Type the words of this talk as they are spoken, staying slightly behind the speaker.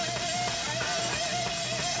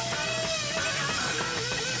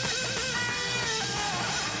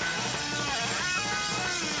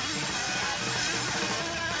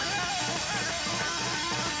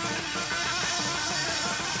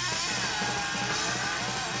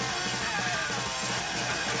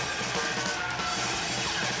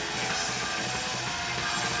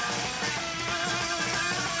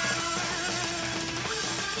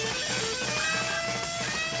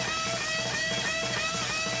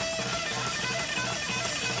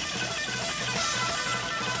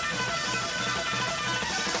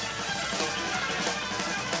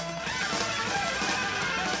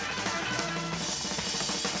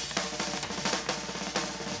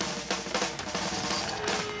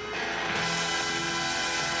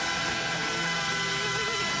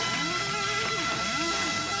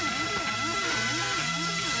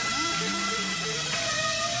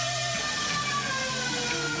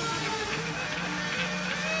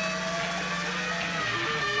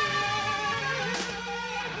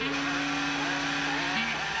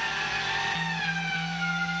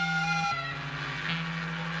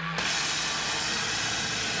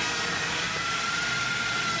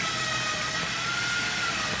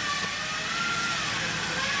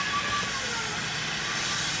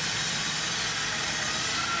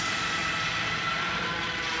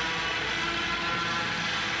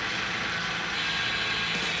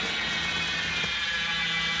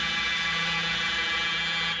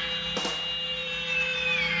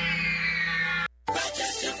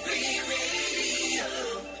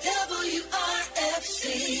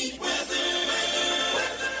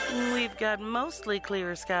got mostly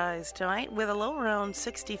clear skies tonight with a low around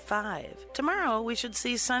 65. Tomorrow we should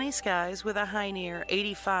see sunny skies with a high near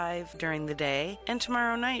 85 during the day, and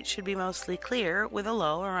tomorrow night should be mostly clear with a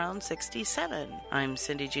low around 67. I'm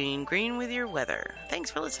Cindy Jean Green with your weather. Thanks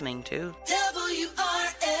for listening to WRFC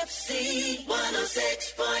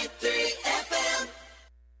 106.3 FM.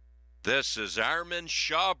 This is Armin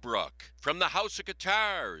Shawbrook from the House of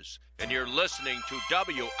Guitars, and you're listening to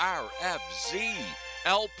WRFZ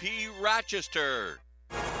LP Rochester.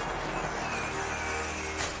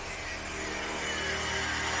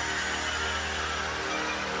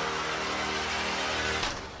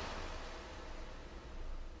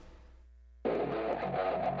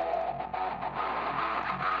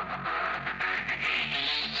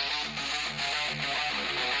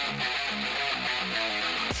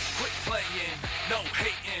 Quit playing, no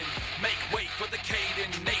hating, make way for the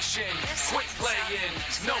Caden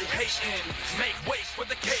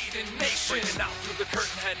Nation. Breaking out through the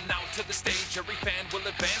curtain, heading out to the stage. Every fan will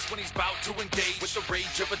advance when he's about to engage with the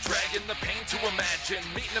rage of a dragon, the pain to imagine.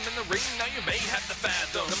 Meeting him in the ring, now you may have to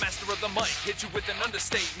fathom. The master of the mic hit you with an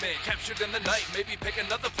understatement. Captured in the night, maybe pick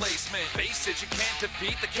another placement. Face it, you can't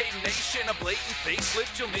defeat the Caden Nation. A blatant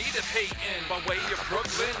facelift you'll need if hating. By way of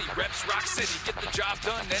Brooklyn, he reps Rock City. Get the job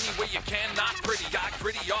done any way you can, not pretty. Got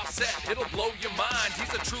gritty offset, it'll blow your mind.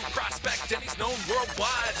 He's a true prospect and he's known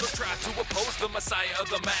worldwide. So try to oppose the messiah of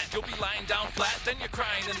the mat. You'll be lying down flat, then you're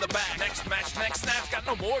crying in the back. Next match, next snap's got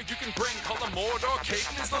no more you can bring. Call him Mordor,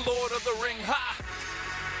 Caden is the Lord of the Ring. Ha!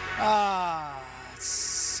 It's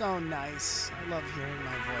so nice. I love hearing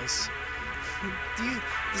my voice.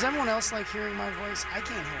 Does everyone else like hearing my voice? I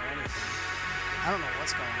can't hear anything. I don't know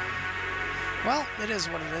what's going on. Well, it is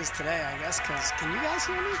what it is today, I guess, because can you guys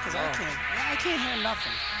hear me? Because I can't hear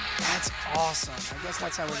nothing. That's awesome. I guess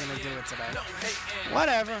that's how we're going to do it today.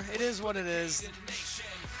 Whatever. It is what it is.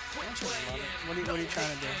 Don't you love it? What are you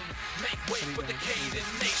trying to do? What are you doing?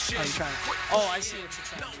 Are you trying to... Oh, I see what you're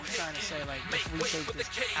trying to do. You're trying to say, like, if we take this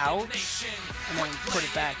out and then put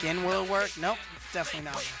it back in, will it work? Nope.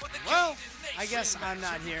 Definitely not. Well, I guess I'm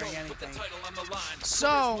not hearing anything.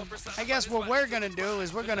 So, I guess what we're going to do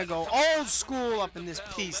is we're going to go old school up in this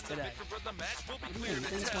piece today. What do you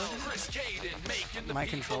think it's working? My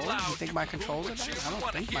controls? You think my controls are down? I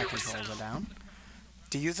don't think my controls are down.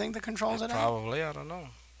 Do you think the controls are down? Probably, I don't know.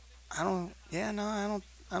 I don't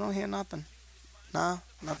hear nothing. Nah,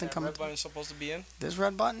 nothing coming. Red button supposed to be in? This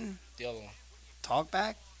red button? The other one. Talk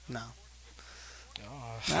back? No.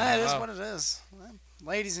 Oh, Nah, it is what it is.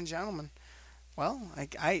 Ladies and gentlemen. Well,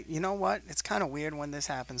 you know what? It's kind of weird when this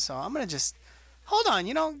happens, so I'm going to just... Hold on,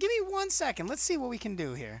 give me 1 second. Let's see what we can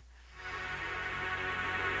do here.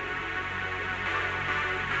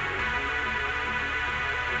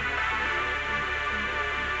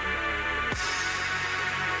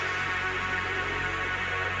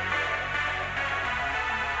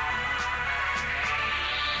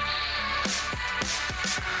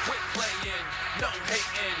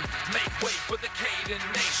 For the Caden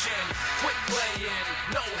Nation, quit playing,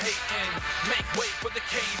 no hating, make way for the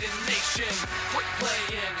Caden Nation, quit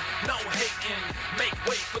playing, no hating, make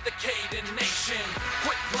way for the Caden Nation,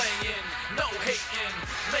 quit playing, no hating,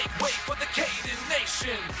 make way for the Caden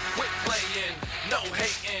Nation, quit playing, no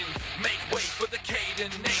hating, make way for the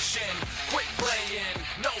Caden Nation, quit playing,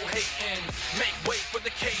 no hating, make way for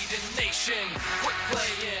the Caden Nation, quit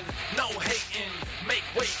playing, no hating, make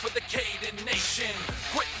way for the Caden Nation,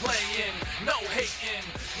 quit playing, no hating,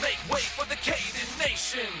 make way for the Caden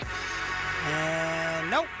Nation.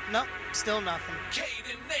 Nope, still nothing.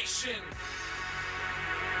 Caden Nation.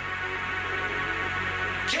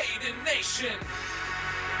 Caden Nation.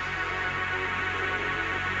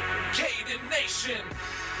 Caden Nation.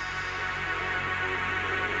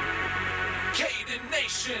 Caden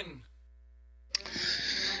Nation.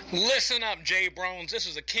 Listen up, Jay Brones. This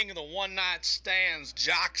is the king of the one-night stands,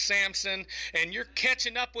 Jock Sampson, and you're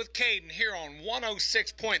catching up with Caden here on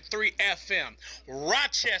 106.3 FM,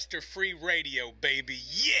 Rochester Free Radio, baby.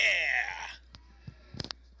 Yeah!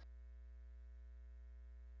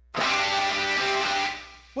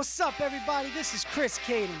 What's up, everybody? This is Chris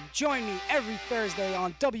Caden. Join me every Thursday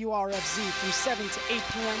on WRFZ from 7 to 8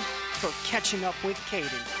 p.m. for Catching Up with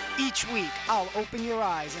Caden. Each week, I'll open your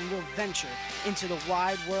eyes and we'll venture into the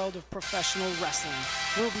wide world of professional wrestling.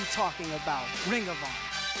 We'll be talking about Ring of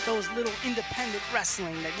Honor, those little independent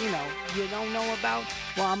wrestling that, you don't know about.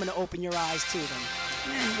 Well, I'm going to open your eyes to them.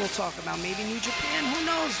 And we'll talk about maybe New Japan, who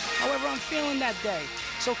knows, however I'm feeling that day.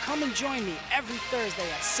 So come and join me every Thursday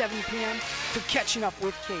at 7 p.m. for Catching Up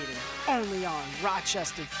with Caden, only on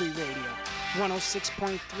Rochester Free Radio,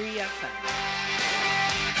 106.3 FM.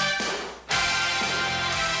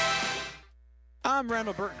 I'm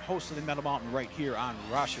Randall Burton, host of the Metal Mountain right here on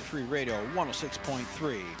Rochester Free Radio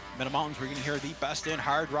 106.3. Metal Mountains, we're going to hear the best in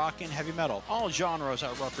hard rock and heavy metal. All genres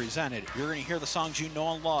are represented. You're going to hear the songs you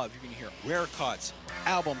know and love. You're going to hear rare cuts,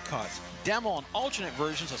 album cuts, demo and alternate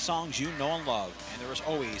versions of songs you know and love. And there is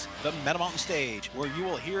always the Metal Mountain stage where you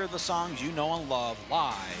will hear the songs you know and love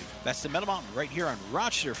live. That's the Metal Mountain right here on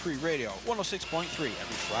Rochester Free Radio 106.3 every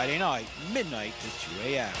Friday night, midnight to 2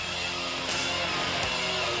 a.m.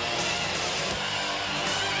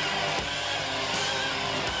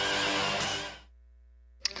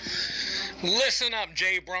 Listen up,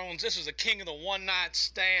 Jay Brones. This is the king of the one-night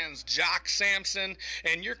stands, Jock Sampson,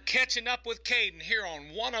 and you're catching up with Caden here on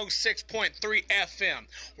 106.3 FM,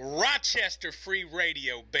 Rochester Free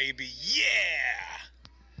Radio, baby. Yeah!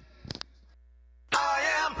 I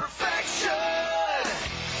am perfection.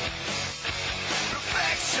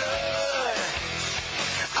 Perfection.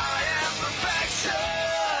 I am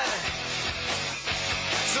perfection.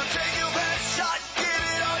 So take your best shot, give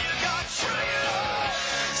it all you got, try it on.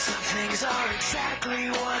 Some things are exactly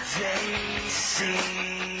what they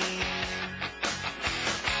seem.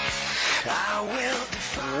 I will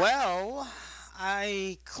define. Well,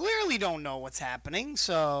 I clearly don't know what's happening,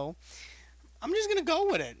 so I'm just going to go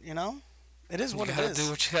with it, you know? It is what it is. You gotta do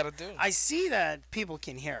what you gotta do. I see that people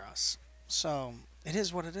can hear us, so it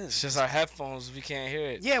is what it is. It's just our headphones, we can't hear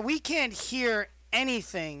it. Yeah, we can't hear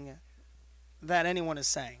anything that anyone is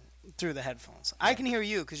saying through the headphones. I can hear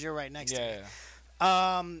you because you're right next to me.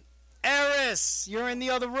 Yeah. Eris, you're in the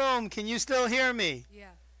other room. Can you still hear me? Yeah.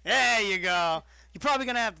 There you go. You're probably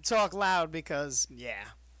going to have to talk loud because, yeah.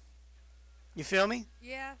 You feel me?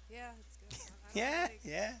 Yeah, it's good.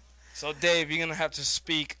 Yeah. So, Dave, you're going to have to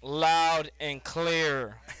speak loud and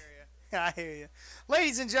clear. I hear you.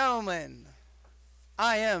 Ladies and gentlemen,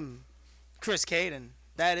 I am Chris Caden.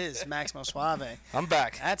 That is Maximo Suave. I'm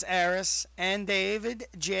back. That's Eris and David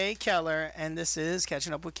J. Keller, and this is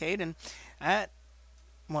Catching Up with Caden at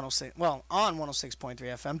 106. Well, on 106.3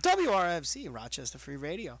 FM, WRFC, Rochester Free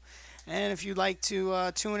Radio. And if you'd like to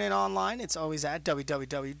tune in online, it's always at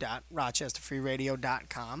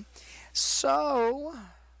www.rochesterfreeradio.com. So,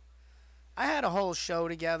 I had a whole show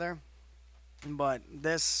together, but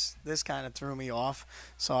this kind of threw me off,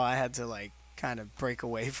 so I had to kind of break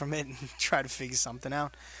away from it and try to figure something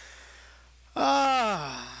out.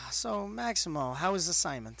 So Maximo, how was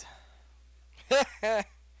assignment?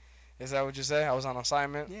 Is that what you said? I was on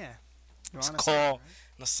assignment? Yeah. It's called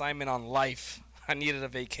an assignment on life. I needed a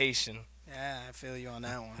vacation. Yeah, I feel you on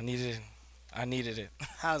that one. I needed it.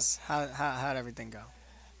 How'd everything go?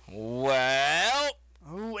 Well,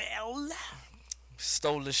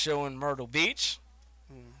 stole the show in Myrtle Beach.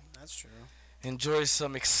 That's true. Enjoy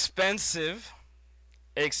some expensive,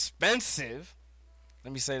 let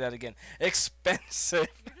me say that again, expensive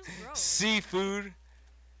seafood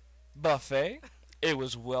buffet. It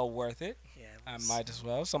was well worth it. Yeah, I might as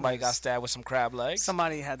well. Somebody got stabbed with some crab legs.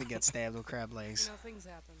 Somebody had to get stabbed with crab legs. You know, things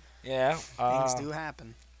happen. Yeah. Things do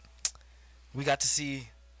happen. We got to see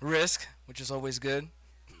Risk, which is always good.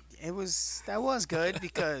 That was good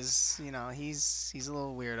because, he's a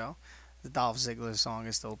little weirdo. The Dolph Ziggler song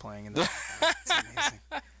is still playing in the background. It's amazing.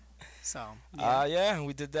 So, yeah,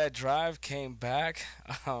 we did that drive, came back,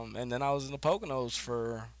 and then I was in the Poconos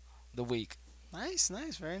for the week. Nice,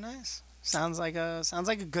 very nice. Sounds like a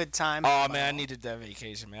good time. Oh man, I needed that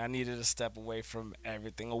vacation, man. I needed a step away from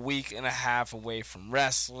everything. A week and a half away from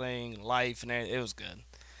wrestling, life, and it was good.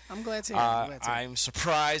 I'm glad to hear it. I'm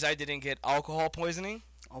surprised I didn't get alcohol poisoning.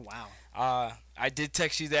 Oh wow. I did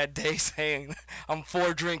text you that day saying I'm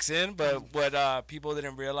 4 drinks in, but what people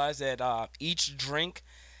didn't realize that each drink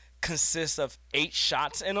consists of 8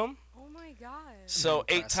 shots in them. Oh my god. So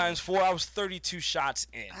 8 times 4, I was 32 shots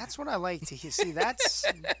in. That's what I like to hear. See, that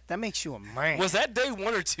makes you a man. Was that day 1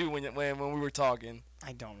 or 2 when we were talking?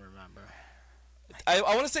 I don't remember. I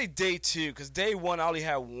want to say day 2 because day 1 I only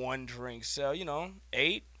had 1 drink. So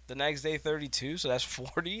 8. The next day 32, so that's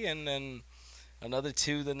 40, and then another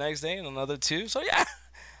 2 the next day, and another 2. So yeah,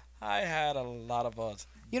 I had a lot of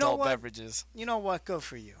adult beverages. You know what? Good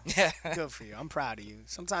for you. Yeah. Good for you. I'm proud of you.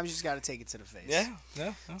 Sometimes you just got to take it to the face. Yeah.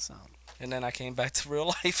 So. And then I came back to real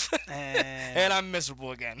life, and I'm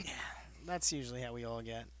miserable again. Yeah, that's usually how we all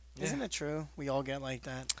get. Isn't it true? We all get like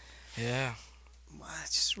that. Yeah. Well, I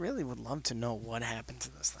just really would love to know what happened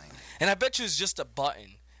to this thing. And I bet you it's just a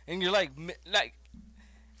button, and you're like.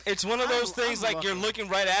 It's one of those things you're looking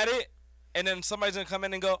right at it, and then somebody's gonna come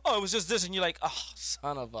in and go, "Oh, it was just this," and you're like, "Oh,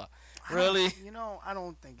 son of a, really?" I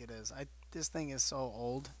don't think it is. This thing is so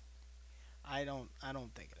old. I don't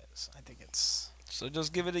think it is. I think it's. So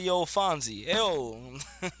just give it a old Fonzie. Ew.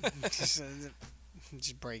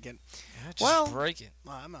 Just break it. Yeah, just Well- break it.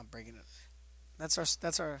 Well, I'm not breaking it. That's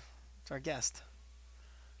our guest.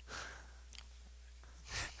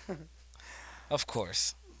 Of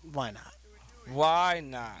course. Why not? Why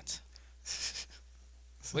not?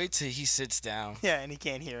 Wait till he sits down. Yeah, and he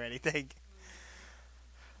can't hear anything.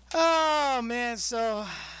 Oh man, so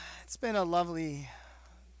it's been a lovely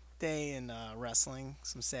day in wrestling.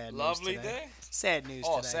 Some sad Lovely news today. day? Sad news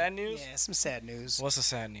Oh, today. sad news? Yeah, some sad news. What's the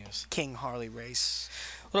sad news? King Harley Race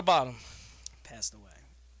What about him? passed away.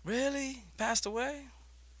 Really? Passed away?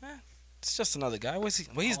 It's just another guy. What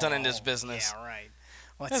he's done in this business? Yeah, right.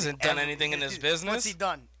 Hasn't done anything in this business. What's he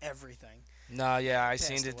done? Everything. Nah, yeah, I Passed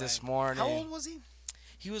seen it this away. morning. How old was he?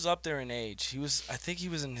 He was up there in age. I think he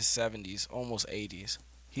was in his 70s, almost 80s.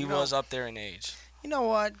 He You know- was up there in age. You know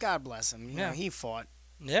what? God bless him. You Yeah. know, he fought.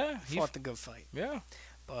 Yeah, Fought the good fight. yeah.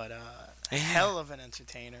 But Yeah. hell of an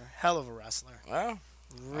entertainer. Hell of a wrestler. Well,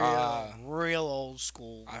 Real old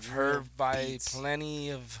school. I've real heard by beats.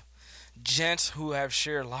 plenty of gents who have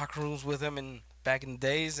shared locker rooms with him back in the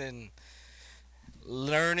days and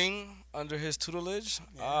learning under his tutelage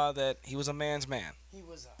that he was a man's man. He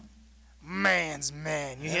was a man's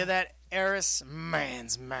man. You hear that, Eris?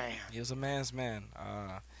 Man's man. He was a man's man.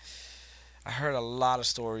 I heard a lot of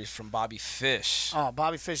stories from Bobby Fish. Oh,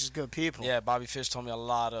 Bobby Fish is good people. Yeah, Bobby Fish told me a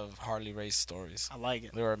lot of Harley Race stories. I like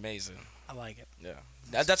it. They were amazing. I like it. Yeah,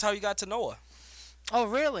 that's how you got to Noah. Oh,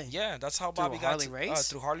 really? Yeah, that's how Through Bobby got Harley to Race?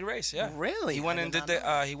 through Harley Race. Yeah, Really? He went I and did did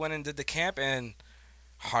not know. he went and did the camp, and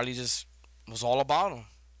Harley just was all about him.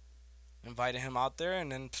 Invited him out there,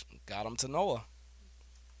 and then got him to Noah.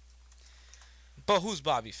 But who's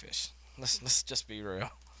Bobby Fish? Let's just be real.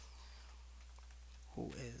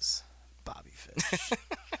 Who is Bobby Fish?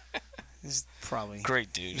 He's probably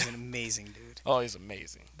Great dude. He's an amazing dude. Oh, he's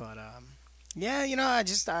amazing. But yeah, you know, I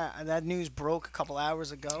that news broke a couple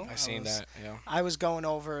hours ago. I seen that. Yeah. I was going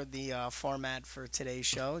over the format for today's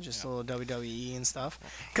show, just a little WWE and stuff.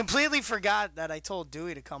 Completely forgot that I told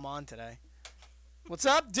Dewey to come on today. What's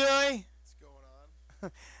up, Dewey? What's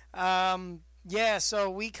going on? Yeah,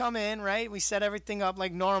 so we come in, right? We set everything up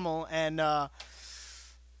like normal, and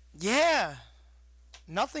yeah,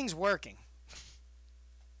 nothing's working.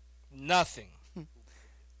 Nothing.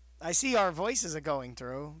 I see our voices are going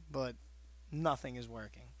through, but nothing is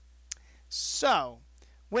working. So,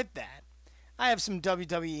 with that, I have some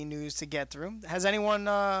WWE news to get through. Has anyone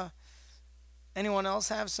else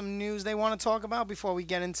have some news they want to talk about before we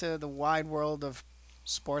get into the wide world of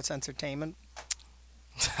sports entertainment?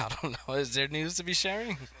 I don't know. Is there news to be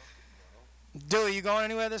sharing? Dewey, you going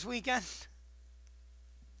anywhere this weekend?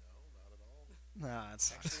 No, not at all. No,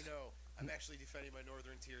 that's Actually, no. I'm actually defending my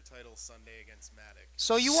Northern Tier title Sunday against Matic.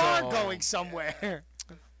 so you are going somewhere.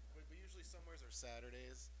 But usually somewheres are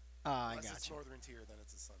Saturdays. Oh, I Unless got it's you. Northern Tier, then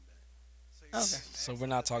it's a Sunday. Okay. So we're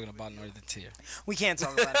not talking about Northern Tier. We can't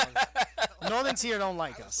talk about it. Northern Tier don't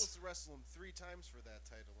like I was us. supposed to wrestle him 3 times for that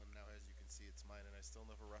title, and now, as you can see, it's mine, and I still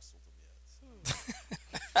never wrestled him yet.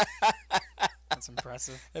 So. That's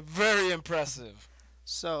impressive. Very impressive.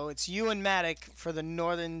 So it's you and Matic for the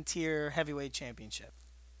Northern Tier Heavyweight Championship.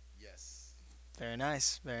 Yes. Very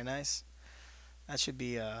nice. Very nice. That should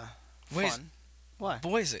be Wait. fun. What?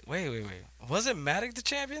 Boys, wait. Was it Matic the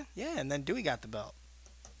champion? Yeah, and then Dewey got the belt.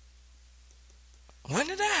 When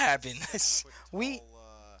did that happen? we Tall,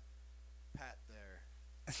 Pat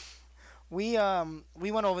there.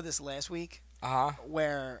 we went over this last week Uh-huh.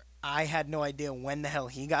 where I had no idea when the hell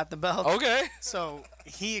he got the belt. Okay. So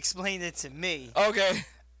he explained it to me. Okay.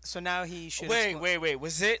 So now he should. Wait.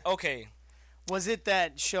 Was it? Okay. Was it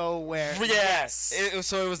that show where? Yes.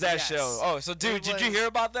 So it was that Yes. show. Oh, so dude, It did you was- hear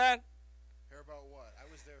about that? Hear about what? I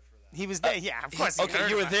was there for that. He was there. Yeah, of course. he Okay, heard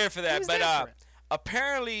you were about there it. for He that, was but there for it.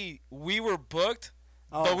 apparently we were booked,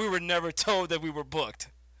 Oh. but we were never told that we were booked.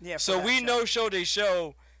 Yeah. for So that we show. no-showed a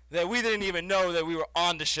show that we didn't even know that we were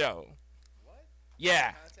on the show. What?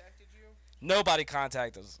 Yeah. Contacted you? Nobody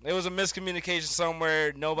contacted us. There was a miscommunication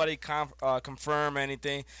somewhere. Nobody confirmed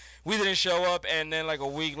anything. We didn't show up, and then like a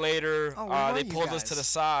week later, Oh, where were they you pulled us guys? to the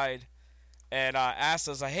side and asked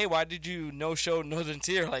us like, "Hey, why did you no-show Northern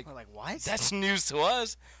Tier?" Like, We're like, what? that's news to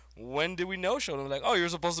us. When did we no-show? They're like, "Oh, you were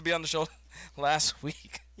supposed to be on the show last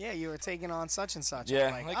week." Yeah, you were taking on such and such. Yeah,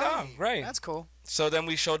 I'm like, oh, great. That's cool. So then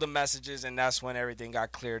we showed the messages, and that's when everything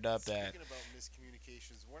got cleared up. That Speaking about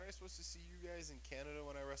miscommunications, weren't I supposed to see you guys in Canada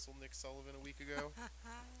when I wrestled Nick Sullivan a week ago?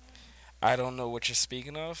 I don't know what you're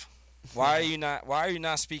speaking of. Why are you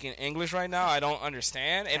not speaking English right now? I don't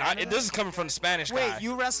understand. And this is coming from the Spanish guy. Wait,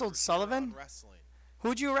 you wrestled Sullivan? Wrestling.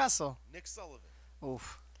 Who'd you wrestle? Nick Sullivan.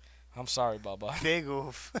 Oof. I'm sorry, Bubba. Big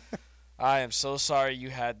oof. I am so sorry you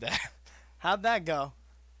had that. How'd that go?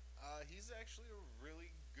 He's actually a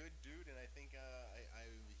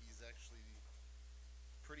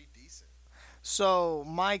decent. So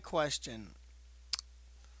my question: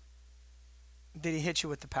 did he hit you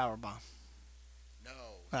with the power bomb? No.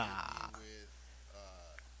 Ah. With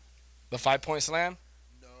The 5-point slam?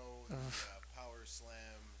 no the, power slam.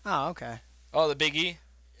 Oh, okay. Oh, the Big E?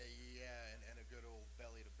 Yeah, and a good old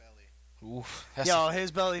belly to belly. Oof. Yo,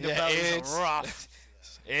 his belly to belly is it's rough.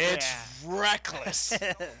 It's reckless.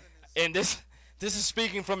 And this is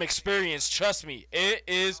speaking from experience. Trust me, it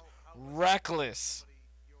is reckless.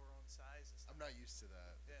 I'm not used to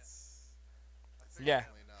that. Yeah.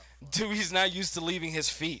 Definitely not fun. Dewey's not used to leaving his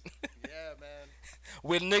feet. Yeah, man.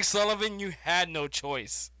 With Nick Sullivan, you had no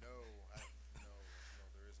choice. No, there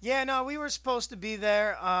is. Yeah, no, we were supposed to be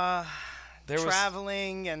there, There was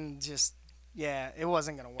traveling, and just it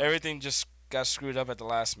wasn't gonna work. everything just got screwed up at the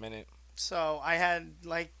last minute. So I had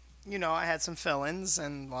I had some fill-ins,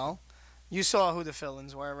 and well, you saw who the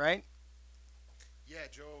fill-ins were, right? Yeah,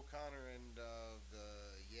 Joe O'Connor and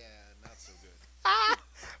not so good.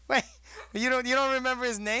 Wait, you don't remember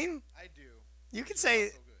his name? I do. You could He's say,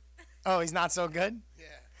 not so good. oh, he's not so good. Yeah,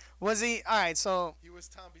 Was he? All right, so he was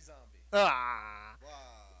Tommy Zombie. ah, Wow.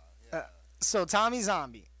 Yeah. so Tommy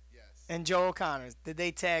Zombie Yes. and Joe O'Connor, did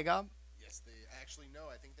they tag up? Yes, they actually no.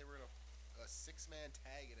 I think they were in a 6-man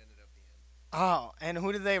tag. It ended up being. Oh, and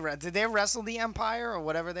who did they did they wrestle the Empire or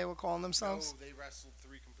whatever they were calling themselves? No, they wrestled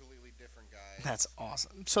 3 completely different guys. That's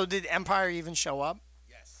awesome. So did Empire even show up?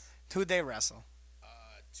 Yes. Who'd they wrestle?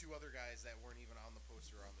 2 other guys that weren't even on the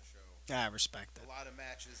poster or on the show. I respect it. A lot of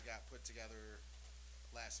matches got put together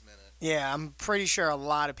last minute. Yeah, I'm pretty sure a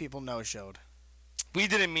lot of people no-showed. We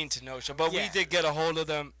didn't mean to no-show, but we Yeah. did get a hold of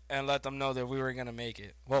them and let them know that we were going to make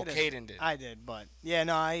it. Well, I did. Caden did. I did, but yeah,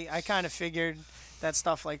 no, I kind of figured that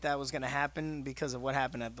stuff like that was going to happen because of what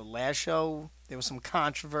happened at the last show. There was some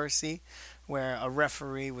controversy where a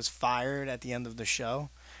referee was fired at the end of the show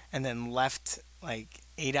and then left like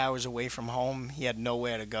 8 hours away from home. He had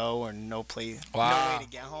nowhere to go or no way to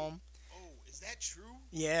get home. Oh, is that true?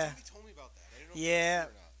 Yeah. Somebody told me about that. I didn't know if Yeah. that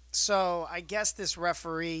was true or not. So I guess this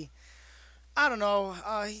referee, I don't know.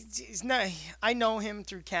 He's not. I know him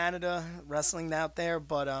through Canada, wrestling out there,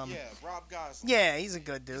 but Yeah, Rob Gosling. yeah, he's a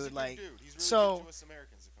good dude. He's a good like, dude. He's really so good to us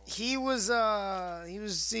Americans. that come over.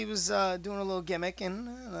 he was doing a little gimmick,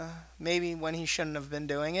 and maybe when he shouldn't have been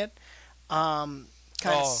doing it.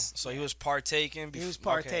 Kinda So he was partaking. he was Okay.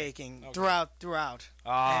 partaking Okay. throughout.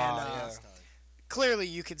 Ah, And, yeah. Clearly,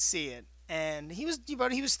 you could see it, and he was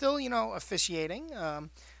still, officiating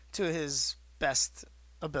to his best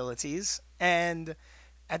abilities. And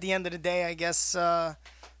at the end of the day, I guess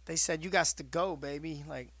they said, "You got to go, baby."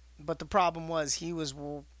 Like, but the problem was he was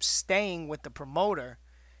staying with the promoter,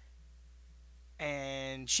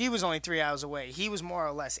 and she was only 3 hours away. He was more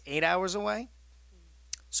or less 8 hours away,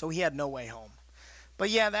 so he had no way home. But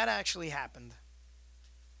yeah, that actually happened.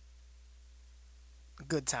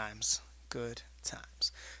 Good times. Good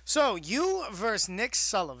times. So, you versus Nick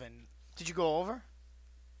Sullivan. Did you go over?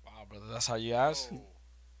 Wow, brother, that's how you ask? Oh,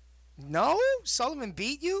 No? Sullivan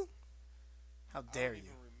beat you? How I dare don't you?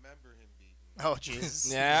 even remember him beating me. Oh,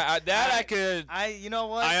 Jesus. Yeah, I could. You know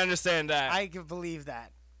what? I understand that. I can believe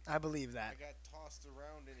that. I believe that. I got tossed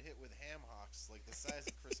around and hit with ham hocks like the size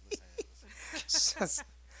of Christmas hams.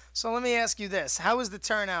 So let me ask you this: how was the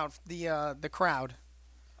turnout? The crowd?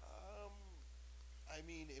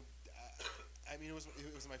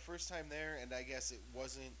 It was my first time there, and I guess it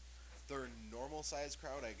wasn't their normal size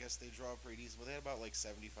crowd. I guess they draw pretty decent, but they had about like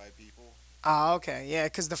 75 people, Oh, okay, yeah.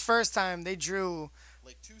 Because the first time they drew,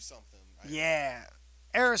 like 2 something. yeah,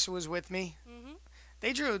 Eris was with me. Mm-hmm.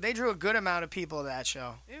 They drew a good amount of people to that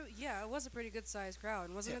show. Yeah, it was a pretty good sized crowd.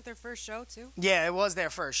 And wasn't it their first show, too? Yeah, it was their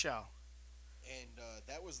first show. And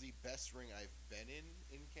that was the best ring I've been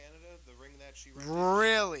in Canada. The ring that she rented.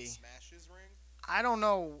 Really? Smash's ring. I don't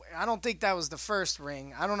know. I don't think that was the first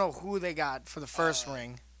ring. I don't know who they got for the first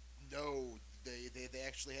ring. No, they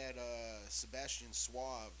actually had Sebastian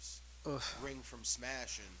Suave's ring from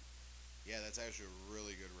Smash, and yeah, that's actually a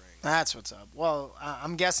really good ring. That's what's up. Well,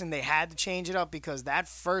 I'm guessing they had to change it up because that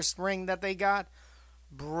first ring that they got,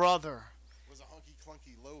 brother. Was a hunky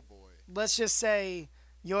clunky low boy. Let's just say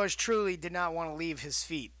yours truly did not want to leave his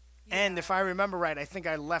feet. And if I remember right, I think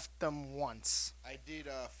I left them once. I did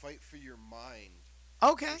Fight for Your Mind.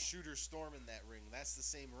 Okay. Shooter Storm in that ring. That's the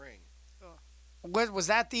same ring. What was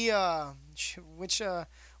that?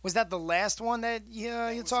 Was that the last one that That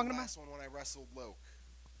you're was talking the about? last one when I wrestled Loke.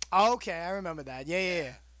 Oh, okay, I remember that.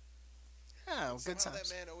 Yeah. Oh, good Somehow times.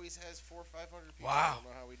 that man always has 400 or 500 people. Wow. I don't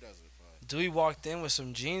know how he does it, but Dewey walked in with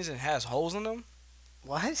some jeans and has holes in them.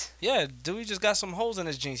 What? Yeah, Dewey just got some holes in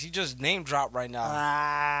his jeans. He just name dropped right now.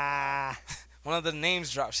 Ah. One of the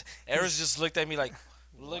names drops. Eris just looked at me like,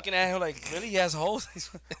 Looking at him like, really? He has holes?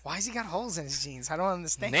 Why has he got holes in his jeans? I don't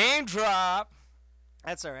understand. Name drop.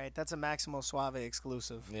 That's all right. That's a Maximo Suave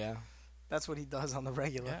exclusive. Yeah. That's what he does on the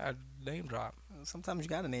regular. Yeah, name drop. Sometimes you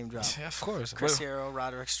got to name drop. Yeah, of course. Chris Hero,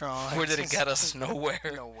 Roderick Strong. Where did it get us? Nowhere.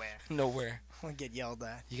 Nowhere. Nowhere. I'm going to get yelled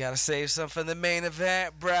at. You got to save some for the main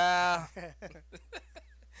event, bro.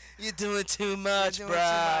 You're doing too much, You're bro. doing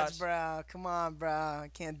too much, bro. Come on, bro. I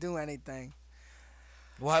can't do anything.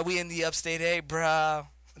 Why we in the upstate A, bro?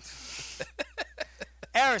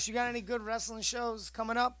 Eris, you got any good wrestling shows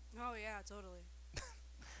coming up? Oh yeah, totally.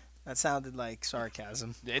 That sounded like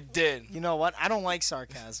sarcasm. It did. You know what? I don't like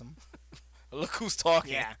sarcasm. Look who's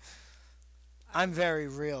talking. Yeah. I'm very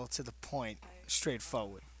real, to the point,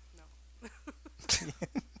 straightforward.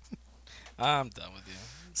 I'm done with you.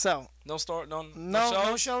 So, No start, no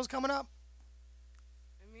no shows coming up?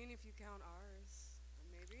 I mean, if you count ours,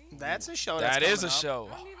 maybe. That's a show. That that's is a coming up. show.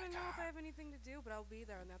 I don't even know if I have anything to do, but I'll be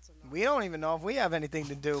there, and that's enough. We don't even know if we have anything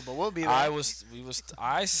to do, but we'll be there.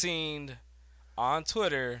 I seen on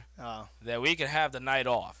Twitter that we could have the night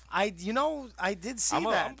off. I did see I'm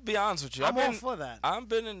that. gonna be honest with you. I'm all for that. I've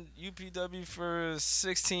been in UPW for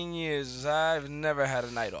 16 years. I've never had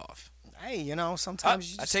a night off. Hey,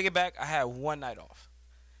 sometimes I take it back. I had one night off,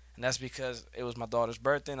 and that's because it was my daughter's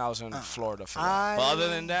birthday, and I was in Florida for that. But other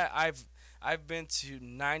than that, I've been to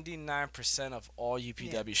 99% of all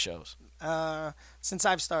UPW shows. Since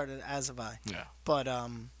I've started, as have I. Yeah. But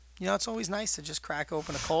it's always nice to just crack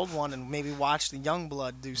open a cold one and maybe watch the young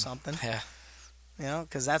blood do something. Yeah.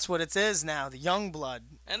 Because that's what it is now, the young blood.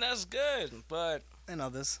 And that's good, but and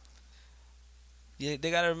others. Yeah,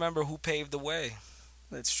 they got to remember who paved the way.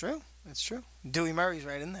 It's true. It's true. Dewey Murray's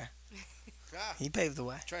right in there. He paved the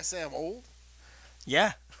way. Try to say I'm old?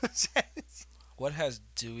 Yeah. What has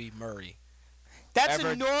Dewey Murray That's ever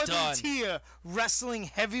a Northern done? Tier wrestling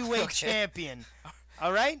heavyweight champion.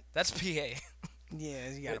 All right? That's PA. Yeah,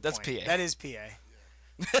 you got a That's point. PA. That is PA.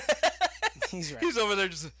 He's right. He's over there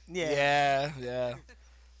just... Yeah.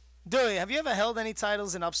 Dewey, have you ever held any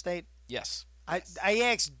titles in Upstate? Yes. I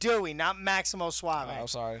asked Dewey, not Maximo Suave. Oh, I'm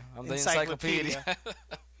sorry. I'm the encyclopedia.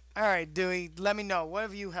 All right, Dewey, let me know. What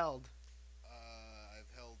have you held? I've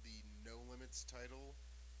held the No Limits title,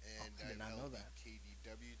 and I've held the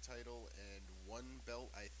KDW title, and one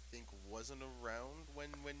belt I think wasn't around when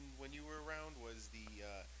you were around was the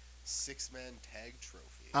six-man tag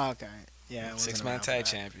trophy. Oh, okay, yeah, Six-man tag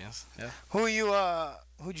champions. Yeah.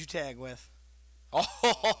 Who'd you tag with? Oh,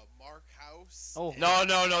 Mark House. Oh, no,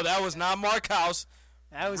 that was not Mark House.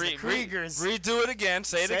 That was the Kriegers. Redo it again.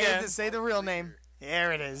 Say it again. Say the real name.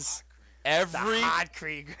 There it is. The Hot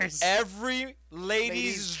Kriegers. Every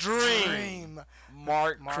lady's dream.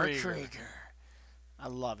 Mark Krieger. I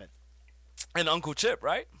love it. And Uncle Chip,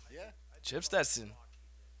 right? Yeah. Chip Stetson.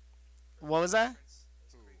 What was that?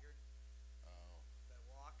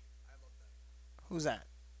 Who's that?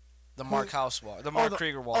 The Mark House walk. The Mark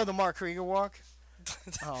Krieger walk. Oh, the Mark Krieger walk?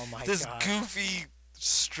 Oh, my this God. goofy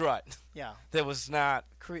strut. Yeah. That was not...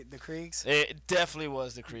 The Kriegs? It definitely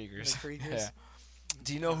was the Kriegers. The Kriegers? Yeah.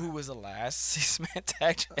 Do you know who was the last six-man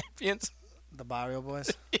tag champions? The Barrio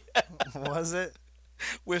Boys? Yeah. Was it?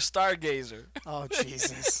 With Stargazer. Oh,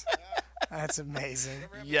 Jesus. That's amazing.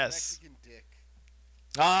 Yes. Mexican Dick.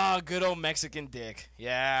 Ah, good old Mexican Dick.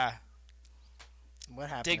 Yeah. What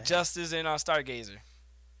happened? Dick Justice and Stargazer.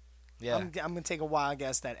 Yeah. I'm going to take a wild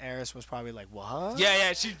guess that Eris was probably like, what?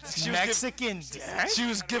 Yeah. She Mexican Dick? She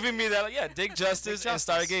was giving me that. Yeah, Dick Justice and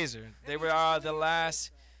Stargazer. They were the last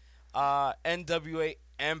NWA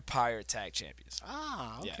Empire tag champions.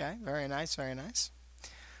 Ah, okay. Yeah. Very nice, very nice.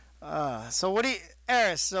 So what do you,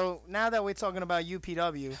 Eris, so now that we're talking about UPW. I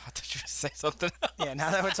thought you were going to say something else. Yeah, now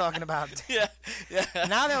that we're talking about. yeah.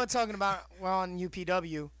 Now that we're talking about, we're on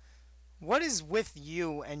UPW, what is with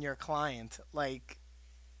you and your client? Like,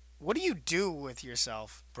 what do you do with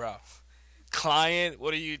yourself? Bro. Client,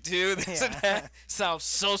 what do you do? This and that sounds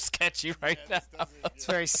so sketchy right now. It's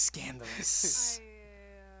very scandalous.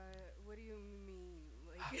 What do you mean?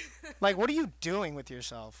 Like, what are you doing with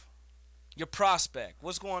yourself? Your prospect.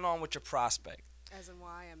 What's going on with your prospect? As in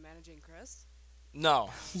why I'm managing Chris? No.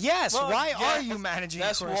 Yes, Well, why yeah, are you managing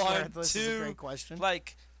that's Chris one. Worthless? This is a great question.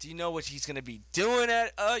 Like, do you know what he's going to be doing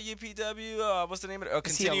at UPW? What's the name of it?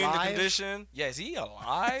 Is he Continuing the alive? condition? Yeah, is he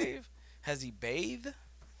alive? Has he bathed?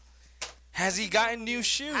 Has he gotten new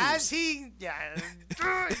shoes? Has he? Yeah.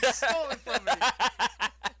 He stole it from me.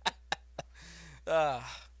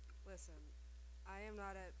 Listen, I am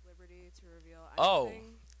not at liberty to reveal Oh. anything.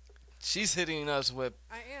 She's hitting us with...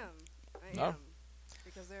 I Oh. am.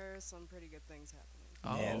 Because there are some pretty good things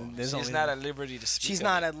happening. She's not at liberty to speak She's of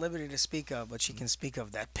not it. at liberty to speak of, but she can speak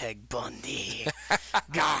of that Peg Bundy.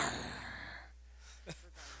 Gar.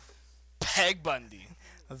 Peg Bundy.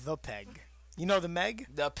 The Peg. You know the Meg?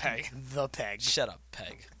 The Peg. The Peg. Shut up,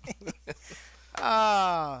 Peg.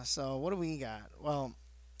 So what do we got? Well,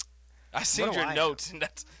 I seen what do your I notes, and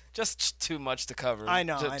that's just too much to cover. I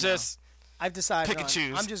know. Just I've decided pick and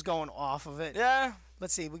choose. I'm just going off of it. Yeah.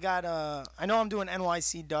 Let's see. We got. I know I'm doing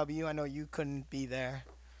NYCW. I know you couldn't be there.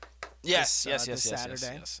 Yes. this Saturday.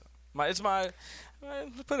 Saturday.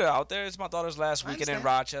 Put it out there. It's my daughter's last weekend in understand.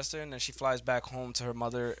 Rochester, and then she flies back home to her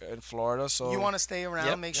mother in Florida. So You want to stay around,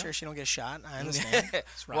 Yep, make yep. sure she don't get shot. I understand.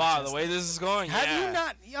 It's wow, Rochester. the way this is going. Have yeah. you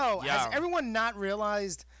not? Yo, Yeah. has everyone not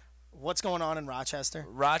realized what's going on in Rochester?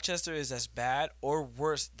 Rochester is as bad or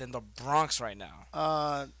worse than the Bronx right now.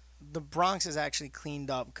 The Bronx is actually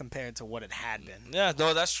cleaned up compared to what it had been. Yeah,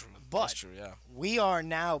 no, that's true. But that's true. Yeah. we are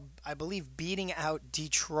now, I believe, beating out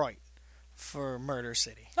Detroit for Murder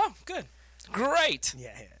City. Oh, good. Great.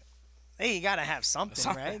 Yeah. Hey, you gotta have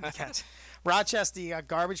something, right? You got Rochester, you got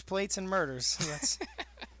garbage plates and murders. That's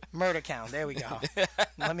murder count. There we go.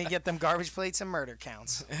 Let me get them garbage plates and murder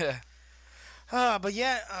counts. But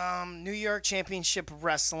yeah, New York Championship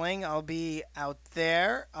Wrestling. I'll be out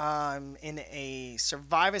there in a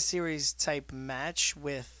Survivor Series type match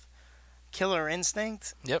with Killer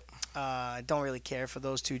Instinct. Yep. I don't really care for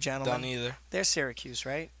those two gentlemen. Don't either. They're Syracuse,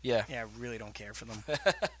 right? Yeah. Yeah, I really don't care for them.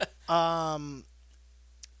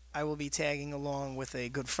 I will be tagging along with a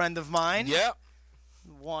good friend of mine. Yep.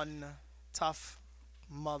 One tough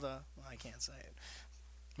mother. I can't say it.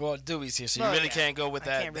 Well, Dewey's here, so Well, you really yeah. can't go with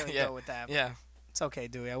that. I can't really yeah. go with that. Yeah. It's okay,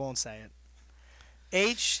 Dewey. I won't say it.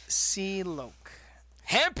 H.C. Loke.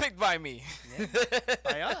 Handpicked by me. Yeah,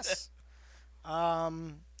 by us.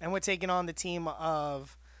 And we're taking on the team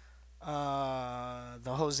of the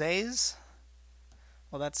Jose's.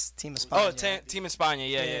 Well, that's Team España. Oh, Team España.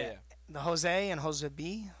 Yeah. The Jose and Jose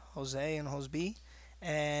B. Jose and Jose B.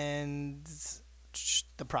 And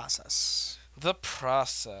the Process. The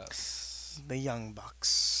Process. The Young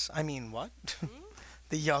Bucks. I mean, what?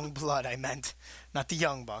 The Young Blood, I meant. Not the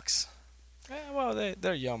Young Bucks. Yeah, well,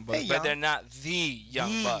 they're young bucks, They're but young. they're not the young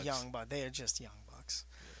The bucks. Young Bucks. They are just Young Bucks.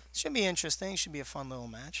 Should be interesting. Should be a fun little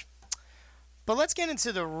match. But let's get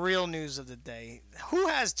into the real news of the day. Who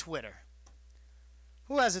has Twitter?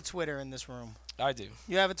 Who has a Twitter in this room? I do.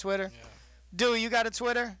 You have a Twitter? Yeah. Dewey, you got a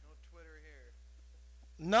Twitter? No Twitter here.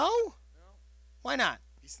 No? No. Why not?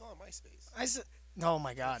 He's still on MySpace. I said, oh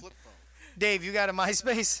my God. Flip phone. Dave, you got a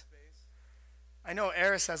MySpace? I know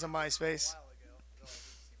Eris has a MySpace.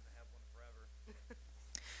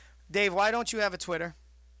 Dave, why don't you have a Twitter?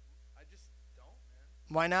 I just don't,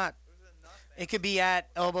 man. Why not? It could be at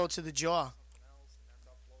elbow to the jaw.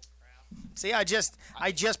 See, I just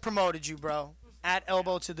promoted you, bro. At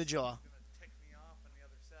elbow to the jaw.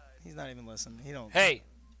 He's not even listening. He don't. Hey.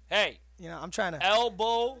 You know, I'm trying to.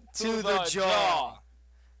 Elbow to the jaw.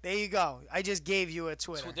 There you go. I just gave you a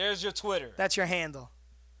Twitter. So there's your Twitter. That's your handle.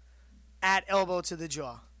 At elbow to the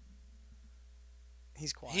jaw.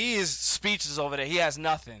 He's quiet. He is speechless over there. He has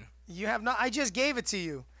nothing. You have not. I just gave it to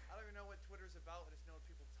you. I don't even know what Twitter's about. I just know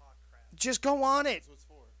people talk crap. Just go on it. That's what it's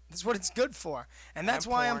for. That's what it's good for, and that's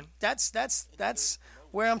And why porn. That's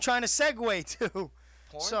where I'm trying to segue to.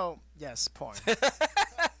 Porn? So yes, porn.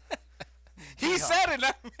 He said it,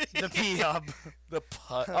 not me. The P Hub. The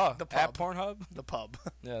pub. Oh, The at pub. Pornhub? The pub.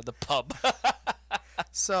 Yeah, the pub.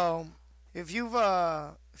 So if you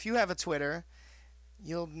have a Twitter,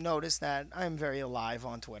 you'll notice that I'm very alive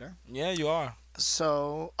on Twitter. Yeah, you are.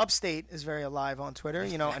 So Upstate is very alive on Twitter,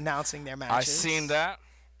 you know, announcing their matches. I seen that.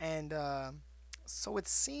 And so it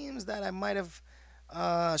seems that I might have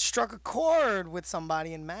struck a chord with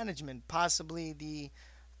somebody in management, possibly the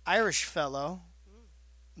Irish fellow,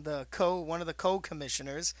 one of the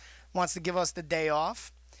co-commissioners, wants to give us the day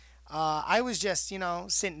off. I was just,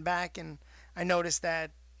 sitting back, and I noticed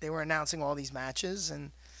that they were announcing all these matches,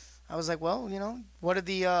 and I was like, well, what are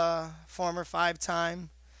the former five-time,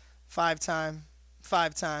 is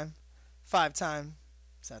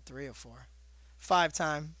that 3 or 4?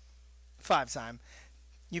 Five-time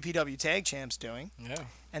UPW tag champs doing? Yeah.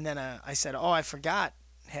 And then I said, oh, I forgot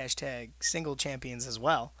hashtag single champions as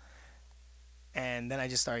well. And then I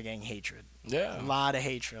just started getting hatred. Yeah. A lot of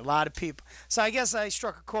hatred. A lot of people. So I guess I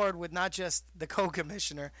struck a chord with not just the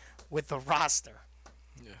co-commissioner, with the roster.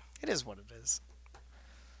 Yeah. It is what it is.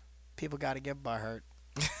 People got to get butthurt.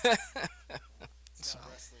 It's not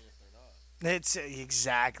wrestling if they're not. It's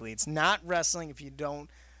exactly. It's not wrestling if you don't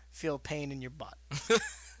feel pain in your butt.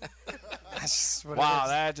 That's just what Wow, it is.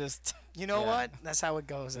 that just. You know yeah. what? That's how it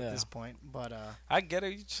goes at Yeah. this point. But I get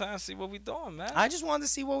it. You trying to see what we doing, man? I just wanted to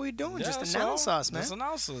see what we're doing. Yeah, Just so, announce us, man. Just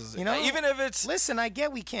announce us. You know, even if it's. Listen, I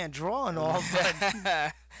get we can't draw and all,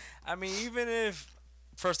 but I mean, even if,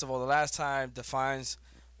 first of all, the last time Defiance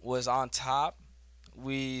was on top,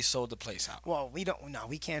 we sold the place out. well, we don't. No,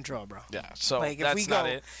 we can't draw, bro. Yeah, so Like if that's we not go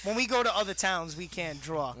it. when we go to other towns, we can't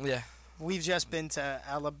draw. Yeah. We've just been to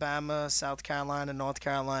Alabama, South Carolina, North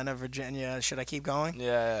Carolina, Virginia. Should I keep going?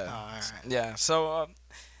 Yeah. Oh, all right. Yeah. So,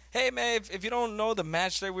 hey, man, if you don't know the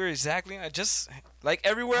match that we're exactly, just like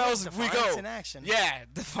everywhere else we Defiance go. in action. Yeah,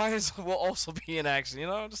 Defiance will also be in action. You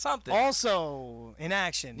know, something. Also in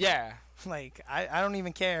action. Yeah. Like I don't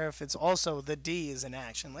even care if it's also the D is in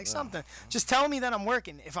action. Like something. Just tell me that I'm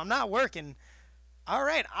working. If I'm not working, all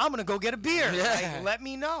right, I'm gonna go get a beer. Yeah. Like, let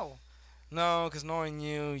me know. No, because knowing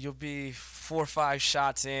you, you'll be 4 or 5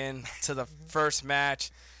 shots in to the first match,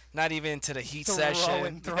 not even to the heat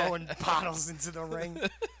session. Throwing bottles into the ring.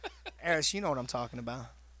 Eris, you know what I'm talking about.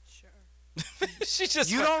 Sure. She just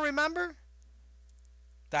You don't remember?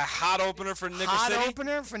 that hot opener for Nickel Hot City.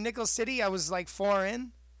 opener for Nickel City. I was like 4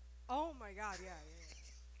 in. Oh my God, yeah.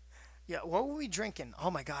 Yeah, what were we drinking?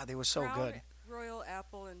 Oh my God, they were so Crown good. Royal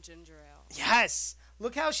apple and ginger ale. Yes.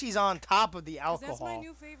 Look how she's on top of the 'Cause That's my alcohol.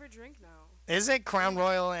 new favorite drink now. Is it Crown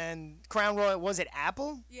Royal and Crown Royal? Was it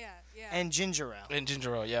apple Yeah, yeah. and ginger ale? And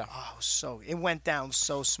ginger ale, yeah. Oh, so it went down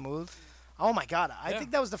so smooth. Oh my God, I Yeah.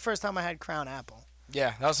 think that was the first time I had Crown apple,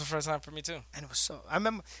 Yeah, that was the first time for me, too. and it was so. I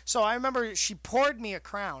remember she poured me a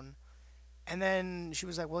Crown, and then she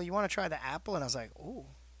was like, "Well, you want to try the apple?" And I was like, "Oh,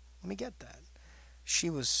 let me get that." She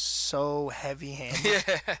was so heavy-handed,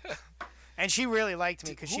 Yeah. and she really liked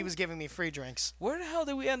me because she who- was giving me free drinks. Where the hell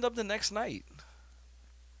did we end up the next night?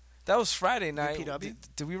 That was Friday night. UPW?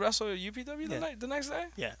 Did we wrestle at UPW Yeah. the next day?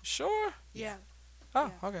 Yeah. Sure. yeah. Oh,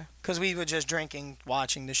 Yeah. okay. Because we were just drinking,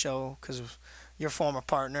 watching the show. Because your former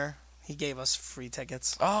partner, he gave us free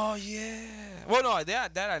tickets. Oh, yeah. Well, no,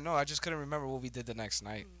 that I know. I just couldn't remember what we did the next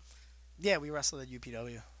night. Yeah, we wrestled at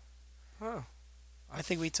UPW. Huh. I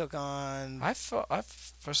think we took on.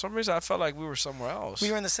 For some reason, I felt like we were somewhere else. We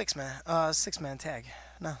were in the six-man tag.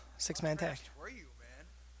 No, six-man tag. Were you, man?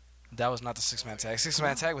 That was not the 6-man tag.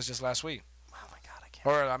 6-man tag was just last week. Oh my God, I can't.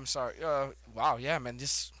 Or I'm sorry. Wow, yeah, man.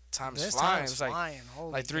 This time is This flying. time's It was like flying.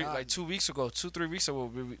 Holy God. 2 weeks ago, 2-3 weeks ago,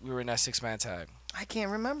 we were in that 6-man tag. I can't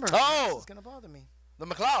remember. Oh! This is gonna bother me. The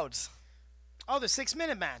McLeods. Oh, the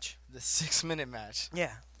 6-minute match. The 6-minute match.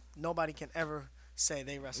 Yeah. Nobody can ever say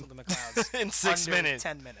they wrestled the McLeods In 6 under minutes.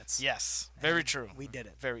 10 minutes. Yes, very true. We did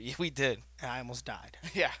it. We did. And I almost died.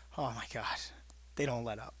 Yeah. Oh my God. They don't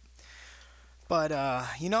let up. But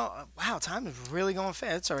wow, time is really going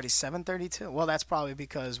fast. It's already 7:32. Well, that's probably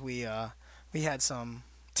because we had some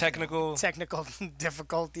Technical. technical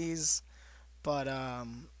difficulties. But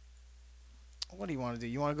what do you want to do?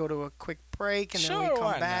 You want to go to a quick break and then Sure, we come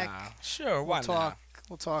why back? not? Sure, why We'll talk.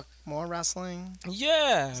 We'll talk more wrestling. not?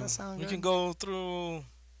 Yeah. Does that sound We good? can go through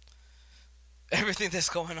everything that's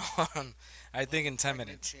going on, I think, in 10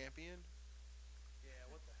 minutes. Champion? Yeah,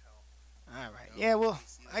 what the hell? All right. Yeah, well,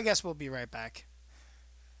 I guess we'll be right back.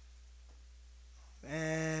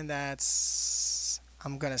 And that's,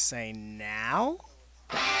 I'm going to say now.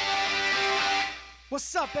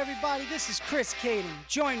 What's up, everybody? This is Chris Caden.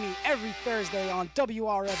 Join me every Thursday on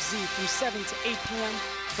WRFZ from 7 to 8 p.m.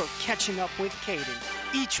 for Catching Up with Caden.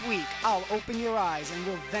 Each week, I'll open your eyes and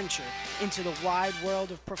we'll venture into the wide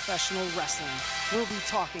world of professional wrestling. We'll be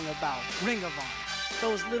talking about Ring of Honor,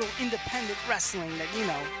 those little independent wrestling that,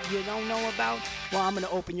 you don't know about. Well, I'm going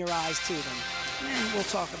to open your eyes to them. And we'll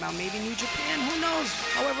talk about maybe New Japan, who knows,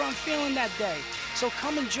 however I'm feeling that day. So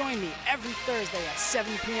come and join me every Thursday at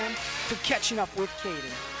 7 p.m. for Catching Up with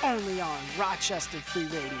Caden, only on Rochester Free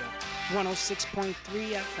Radio, 106.3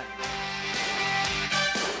 FM.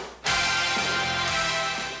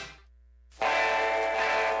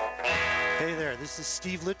 Hey there, this is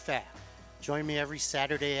Steve Litvat. Join me every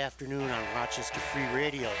Saturday afternoon on Rochester Free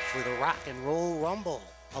Radio for the Rock and Roll Rumble.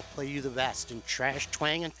 I'll play you the best in trash,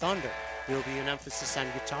 twang, and thunder. There will be an emphasis on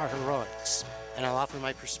guitar heroics, and I'll offer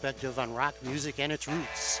my perspective on rock music and its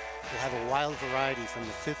roots. We'll have a wild variety from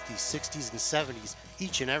the 50s, 60s, and 70s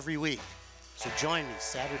each and every week. So join me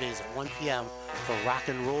Saturdays at 1 p.m. for Rock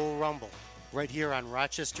and Roll Rumble, right here on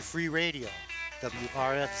Rochester Free Radio,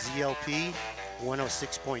 WRFZLP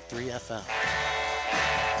 106.3 FM.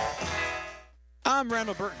 I'm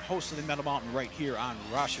Randall Burton, host of the Metal Mountain right here on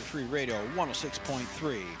Rochester Free Radio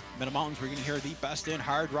 106.3. Metal Mountains, we're going to hear the best in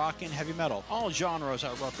hard rock and heavy metal. All genres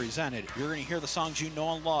are represented. You're going to hear the songs you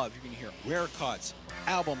know and love. You're going to hear rare cuts,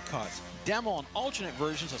 album cuts, demo and alternate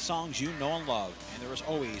versions of songs you know and love. And there is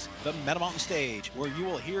always the Metal Mountain stage where you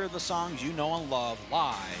will hear the songs you know and love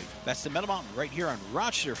live. That's the Metal Mountain right here on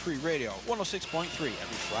Rochester Free Radio 106.3 every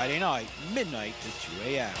Friday night, midnight to 2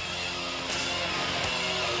 a.m.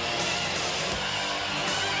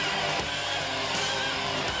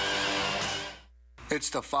 It's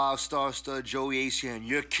the five-star stud Joey Ace here, and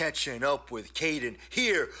you're catching up with Caden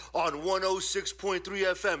here on 106.3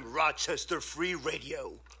 FM, Rochester Free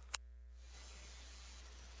Radio.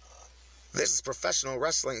 This is professional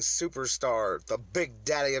wrestling superstar, the Big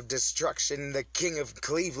Daddy of Destruction, the King of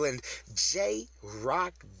Cleveland,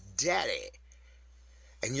 J-Rock Daddy.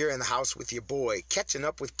 And you're in the house with your boy, catching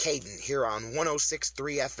up with Caden here on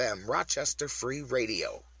 106.3 FM, Rochester Free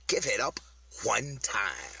Radio. Give it up one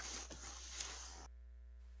time.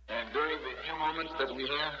 And during the few moments that we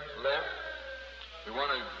have left, we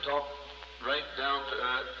want to talk right down to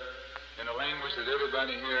earth in a language that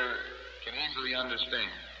everybody here can easily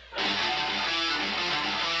understand.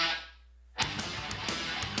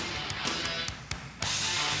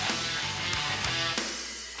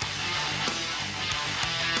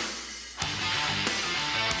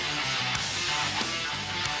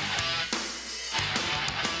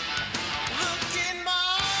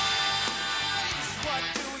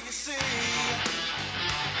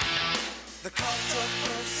 The cult of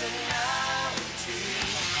personality.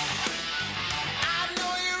 I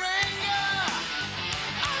know your anger.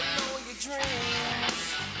 I know your dreams.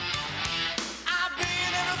 I've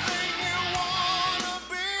been everything you wanna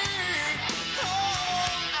be.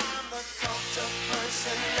 Oh, I'm the cult of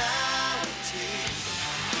personality.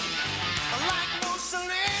 Like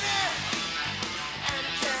Mussolini and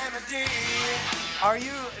Kennedy. Are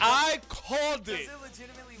you? I called it. Does it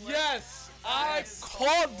legitimately work? Yes. I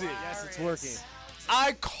called it. Yes, it's working.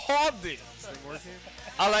 I called it. Is it working?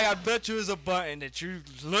 I bet you it's a button that you're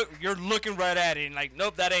looking right at it and like,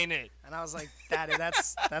 nope, that ain't it. And I was like, Daddy,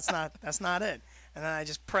 that's not it. And then I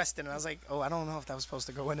just pressed it, and I was like, oh, I don't know if that was supposed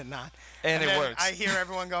to go in or not. And it then works. I hear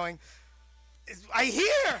everyone going, I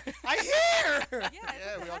hear. Yeah,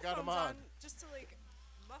 we all got them on. Just to like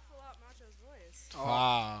muffle out Macho's voice. Oh.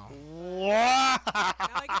 Wow. Wow. Now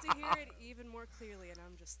I get to hear it even more clearly, and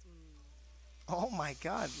I'm just. Oh my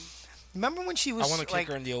God! Remember when she was? I want to kick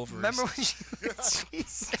her in the ovaries. Remember when she?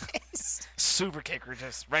 Jesus. Super kick her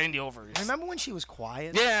just right in the ovaries. Remember when she was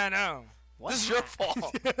quiet? Yeah, I know. What? This is your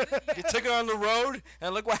fault. You took her on the road,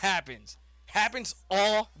 and look what happens. Happens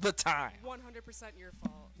all the time. 100% your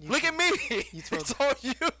fault. Look at me. It's all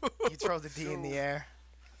you. You throw the D in the air.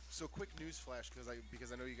 So quick news flash, because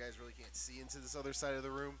I know you guys really can't see into this other side of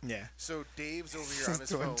the room. Yeah. So Dave's over here He's on his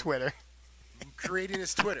doing phone. Twitter. Creating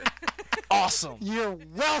his Twitter. Awesome. You're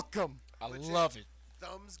welcome. I love it.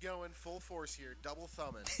 Thumbs going full force here, double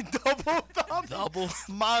thumbing. Double thumb. Double.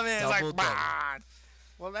 My man's Double like, thumb. bah.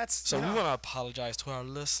 Well, that's So we want to apologize to our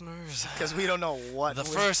listeners because we don't know what the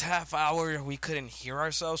first half hour we couldn't hear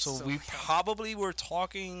ourselves, so we yeah. probably were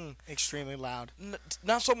talking extremely loud.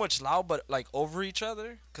 Not so much loud, but like over each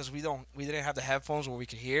other because we didn't have the headphones where we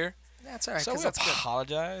could hear. That's all right. So we that's good.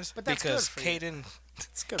 apologize But that's because good for you. Caden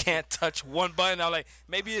It's good. can't touch one button. I'm like,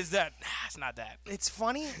 maybe it's that. Nah, it's not that. It's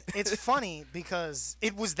funny. It's funny because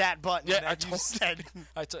it was that button Yeah, that you said.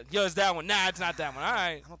 Yo, it's that one. Nah, it's not that one. All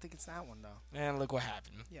right. I don't think it's that one though. Man, look what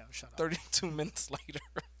happened. Yeah, shut up. 32 minutes later.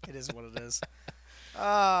 It is what it is.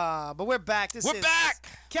 But we're back. We're back.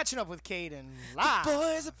 Catching up with Caden live. The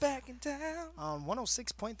boys are back in town. On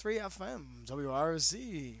 106.3 FM,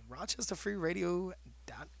 WRC, RochesterFreeRadio.com.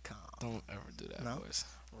 Don't ever do that, No? boys.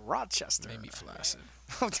 Rochester. Made me flaccid.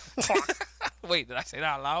 Wait, did I say that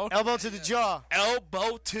out loud? Elbow to the jaw.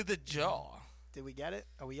 Elbow to the jaw. Did we get it?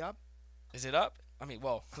 Are we up? Is it up? I mean,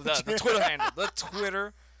 well, the Twitter handle. The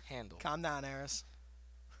Twitter handle. Calm down, Eris.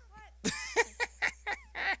 Why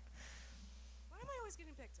am I always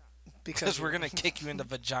getting picked on? Because we're going to kick you in the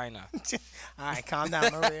vagina. All right, calm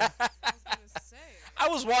down, Maria. I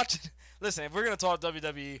was watching. Listen, if we're going to talk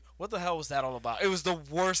WWE, what the hell was that all about? It was the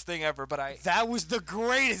worst thing ever, but That was the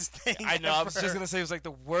greatest thing I know, I was just ever. going to say it was like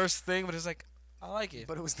the worst thing, but it's like, I like it.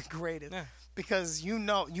 But it was the greatest. Yeah. Because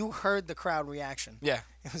you heard the crowd reaction. Yeah.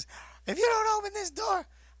 It was, if you don't open this door,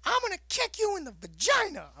 I'm going to kick you in the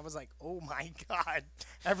vagina. I was like, oh my God.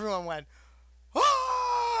 Everyone went,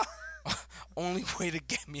 ah! Only way to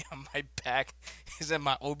get me on my back is in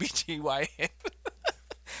my OBGYN.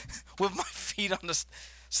 With my feet on the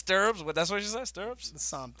stirrups. That's what you said? Stirrups?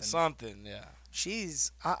 Something. Something, yeah.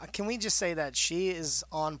 She's. Can we just say that she is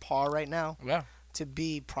on par right now? Yeah. To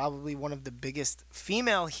be probably one of the biggest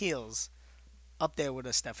female heels, up there with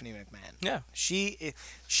a Stephanie McMahon. Yeah. She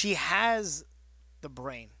has the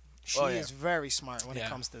brain. She Oh, yeah. is very smart when it Yeah.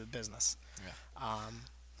 comes to the business. Yeah.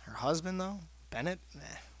 Her husband though, Bennett.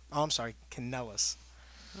 Oh, I'm sorry, Kanellis.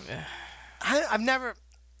 Yeah. I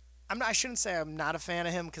shouldn't say I'm not a fan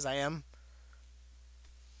of him because I am.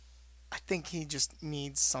 I think he just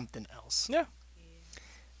needs something else. Yeah.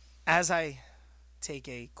 As I take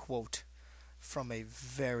a quote from a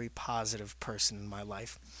very positive person in my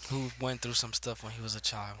life. Who went through some stuff when he was a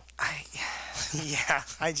child. Yeah,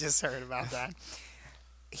 I just heard about that.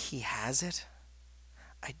 He has it.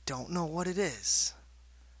 I don't know what it is,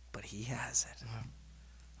 but he has it.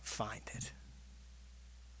 Find it.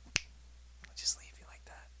 I'll just leave you like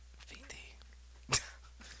that. VD.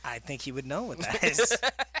 I think he would know what that is.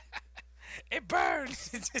 It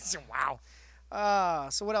burns. Wow.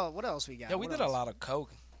 So what else we got? Yeah, we What did a else? lot of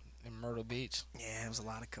coke in Myrtle Beach. Yeah, it was a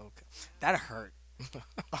lot of coke. That hurt.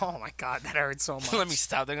 Oh my God, that hurt so much. Let me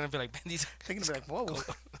stop. They're gonna be like, man, these. They're gonna be like, whoa,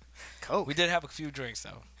 coke. We did have a few drinks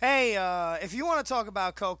though. Hey, if you want to talk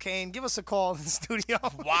about cocaine, give us a call in the studio.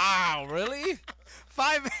 Wow, really?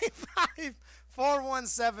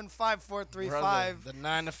 585-417-5435. The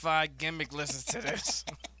 9 to 5 gimmick listens to this.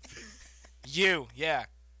 Yeah,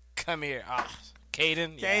 come here.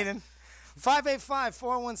 Caden. Yeah. Caden.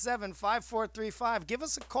 585-417-5435. Give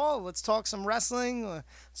us a call. Let's talk some wrestling.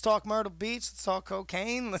 Let's talk Myrtle Beach. Let's talk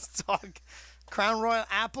cocaine. Let's talk Crown Royal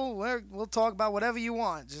Apple. We'll talk about whatever you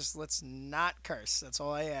want. Just let's not curse. That's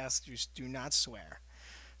all I ask. Just do not swear.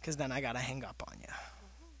 Because then I got to hang up on you.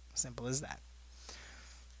 Simple as that.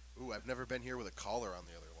 Ooh, I've never been here with a caller on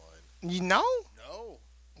the other line. You know? No.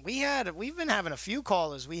 We've been having a few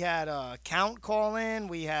callers. We had Count call in.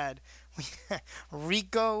 We had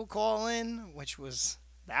Rico call in,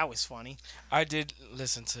 that was funny. I did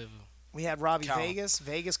listen to. We had Robbie Count. Vegas.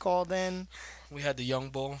 Vegas called in. We had the Young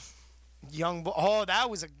Bull. Oh, that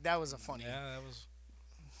was a funny. Yeah, that was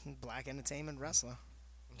Black Entertainment Wrestler.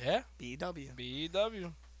 Yeah. BEW.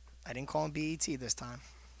 BEW. I didn't call him BET this time.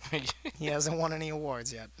 He hasn't won any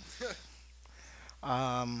awards yet.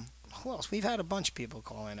 Who else? We've had a bunch of people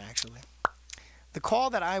call in, actually. The call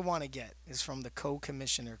that I want to get is from the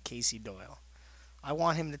co-commissioner, Casey Doyle. I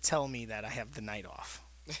want him to tell me that I have the night off.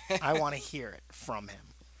 I want to hear it from him.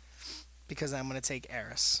 Because I'm going to take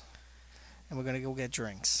Eris. And we're going to go get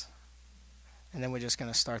drinks. And then we're just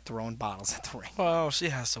going to start throwing bottles at the ring. Well, she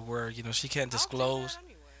has to work. She can't disclose.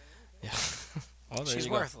 Yeah. Well, there She's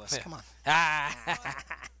you go. worthless. Yeah. Come on.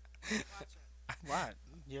 What?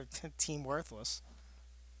 You're team worthless.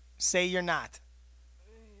 Say you're not.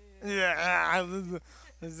 Yeah,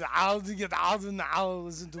 listen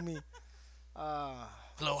to me.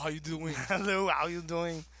 Hello, how you doing? Hello, how you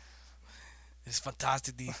doing? It's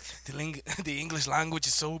fantastic. The English language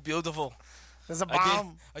is so beautiful. There's a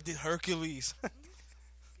bomb. I did Hercules. It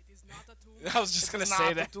is not a tumor. I was just gonna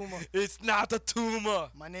say that. It's not a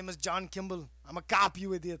tumor. My name is John Kimball. I'm a cop,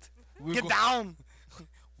 you idiot. We're Get down.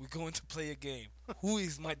 We're going to play a game. Who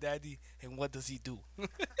is my daddy and what does he do?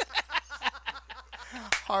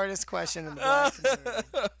 Hardest question in the black community.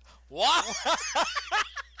 What?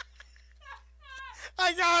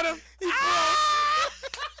 I got him. He broke.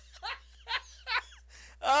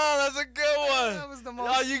 Oh, that's a good one. That was the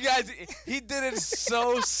most. Oh, you guys, he did it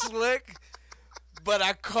so slick, but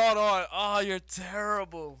I caught on. Oh, you're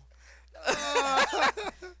terrible.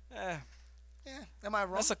 Yeah. Am I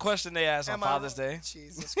wrong? That's a question they ask on Am I Father's wrong? Day.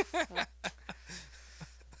 Jesus Christ.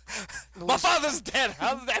 My father's dead.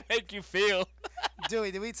 How does that make you feel?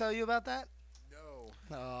 Dewey, did we tell you about that? No.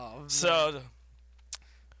 Oh, So,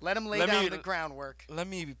 let him lay down the groundwork. Let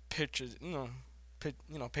me picture,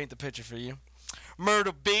 paint the picture for you.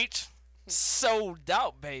 Myrtle Beach, sold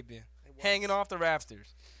out, baby. Hanging off the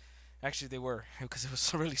rafters. Actually, they were, because it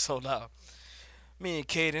was really sold out. Me and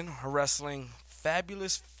Caden are wrestling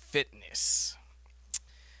Fabulous Fitness.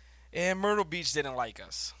 And Myrtle Beach didn't like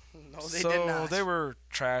us. No, they did not. So they were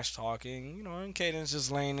trash talking, and Caden's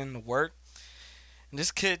just laying in the work. And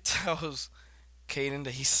this kid tells Caden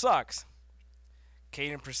that he sucks.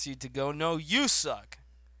 Caden proceeds to go, no, you suck.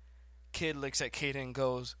 Kid looks at Caden and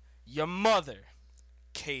goes, your mother.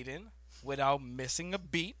 Caden, without missing a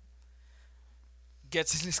beat,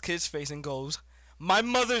 gets in this kid's face and goes, my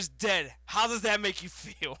mother's dead. How does that make you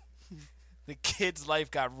feel? The kid's life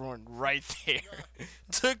got ruined right there.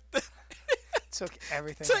 Took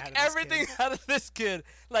everything out of this kid.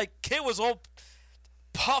 Like, kid was all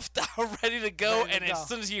puffed out, ready to go, and as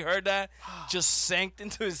soon as he heard that, just sank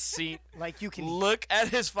into his seat. Like, you can look at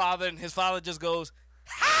his father, and his father just goes,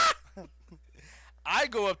 ha! I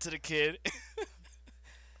go up to the kid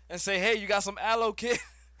and say, hey, you got some aloe, kid?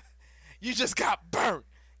 You just got burnt.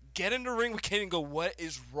 Get in the ring with Caden and go, what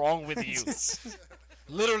is wrong with you?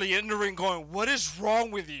 Literally in the ring going, what is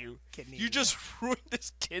wrong with you? You just ruined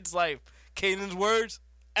this kid's life. Caden's words,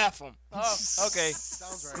 F him. Oh, okay.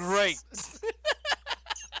 Sounds right. Great.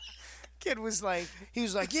 Kid was like,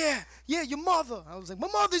 yeah, your mother. I was like, my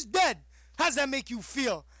mother's dead. How's that make you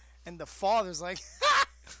feel? And the father's like,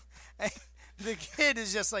 and the kid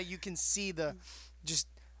is just like, you can see the, just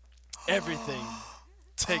everything.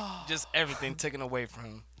 Just everything taken away from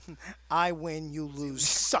him. I win, you lose.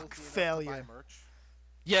 Suck, failure.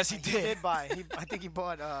 Yes, he did. He did buy. I think he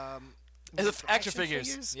bought action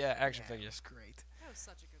figures. Yeah, action figures. Great. That was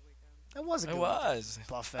such a good weekend. That was a good It was.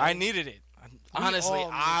 Buffet. I needed it. Honestly, all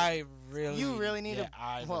needed I really. You really need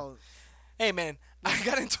yeah, well. Hey man, I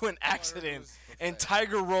got into an accident and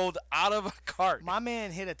Tiger rolled out of a cart. My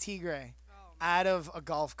man hit a Tigre out of a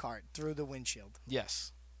golf cart through the windshield.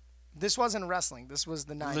 Yes. This wasn't wrestling. This was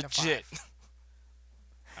the 9 to 5. Legit.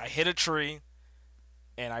 I hit a tree,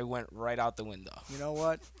 and I went right out the window. You know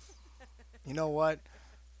what? You know what?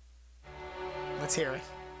 Let's hear it.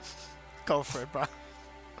 Go for it, bro.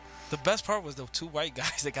 The best part was the two white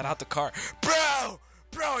guys that got out the car.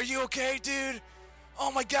 Bro, are you okay, dude?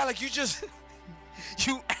 Oh my God, like you just,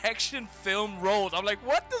 you action film rolled. I'm like,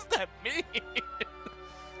 what does that mean?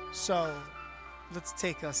 So, let's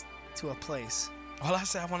take us to a place. All I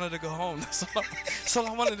said, I wanted to go home. That's all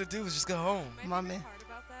I wanted to do was just go home. My man. Part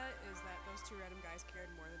about that is that those two random guys cared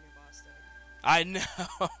more than your boss did. I know.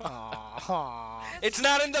 Aww. It's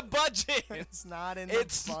not in the budget. It's not in the budget.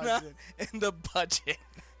 It's not in the budget.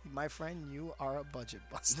 My friend, you are a budget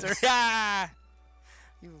buster.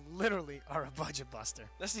 You literally are a budget buster.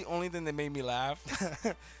 That's the only thing that made me laugh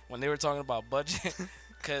when they were talking about budget.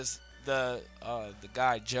 Because the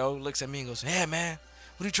guy, Joe, looks at me and goes, hey, man,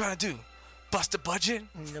 what are you trying to do? Bust the budget?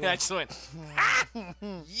 And I just went,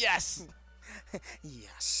 yes.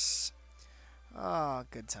 Yes. Oh,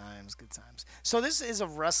 good times, good times. So this is a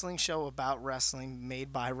wrestling show about wrestling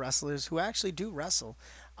made by wrestlers who actually do wrestle.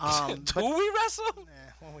 Do we wrestle?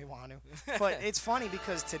 When we want to. But it's funny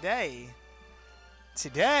because today,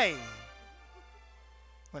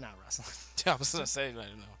 we're not wrestling. Yeah, I was going to say, I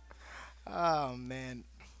don't know. Oh, man.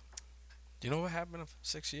 Do you know what happened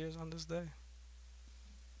 6 years on this day?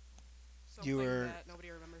 Something that nobody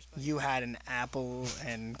remembers. But You had an apple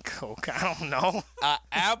and Coke. I don't know.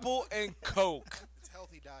 Apple and Coke. It's a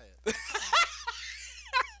healthy diet.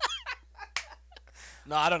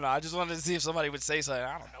 No, I don't know. I just wanted to see if somebody would say something.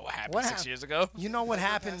 I don't know what happened 6 years ago. You know what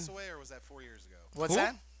Piper happened? Passed away, or was that 4 years ago? What's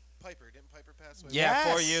that? Piper. Didn't Piper pass away? Yeah,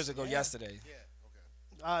 Yes. 4 years ago yesterday.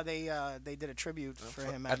 Yeah. Okay. They did a tribute for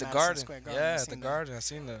him At the Madison Garden. Square Garden. Yeah, I've at the seen that. Garden. I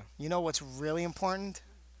seen that. You know what's really important?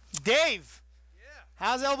 Dave. Yeah.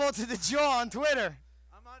 How's elbow to the jaw on Twitter?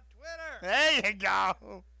 I'm on Twitter. There you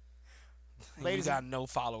go. You got no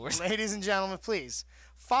followers. Ladies and gentlemen, please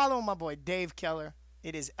follow my boy Dave Keller.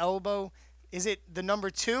 It is elbow. Is it the number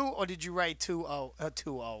 2 or did you write 2-0?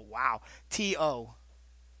 2-0. Wow. T-O.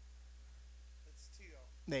 It's T-O.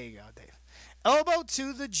 There you go, Dave. Elbow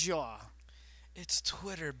to the jaw. It's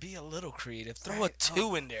Twitter. Be a little creative. Throw a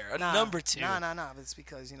 2 in there. A number 2. No. It's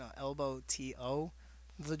because, elbow T-O,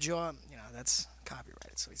 the jaw, that's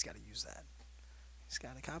copyrighted. So he's got to use that. He's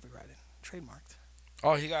got to copyright it. Trademarked.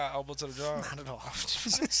 Oh, he got elbow to the jaw. Not at all.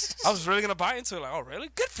 I was really going to buy into it. Like, oh, really?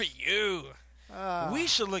 Good for you. We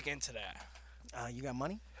should look into that. You got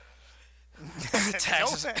money?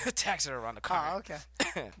 Taxes are around the corner. Oh, okay.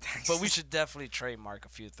 But we should definitely trademark a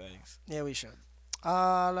few things. Yeah, we should.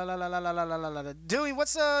 Dewey,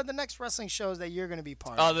 what's the next wrestling shows that you're going to be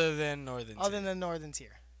part of? Other than Northern Tier. Other than Northern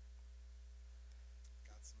Tier.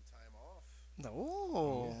 Got some time off.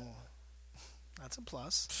 Oh. That's a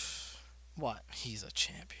plus. What? He's a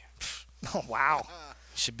champion. Oh, wow.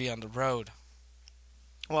 Should be on the road.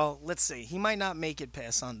 Well, let's see. He might not make it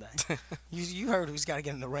past Sunday. you heard who's got to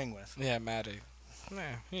get in the ring with. Yeah, Maddie. Nah,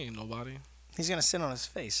 he ain't nobody. He's going to sit on his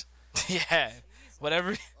face. Yeah.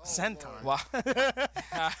 Whatever. Senton. Wow.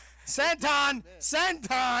 Senton!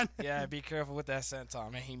 Yeah, be careful with that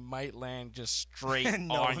senton, man. He might land just straight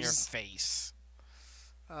on your face.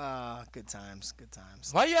 Good times. Good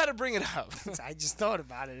times. Why you had to bring it up? I just thought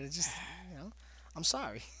about it. It just, I'm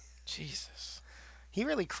sorry. Jesus. He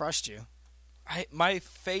really crushed you. My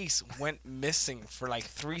face went missing for like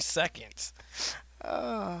 3 seconds.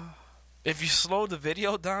 If you slow the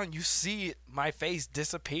video down, you see my face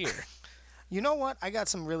disappear. You know what? I got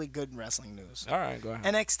some really good wrestling news. All right, go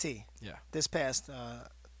ahead. NXT. Yeah. This past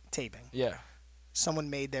taping. Yeah. Someone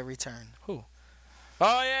made their return. Who?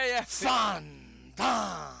 Oh, yeah. Fandango.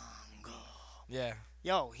 Yeah.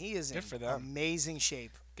 Yo, he is Good in for them. amazing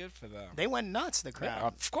shape. Good for them. They went nuts, the crowd. Yeah,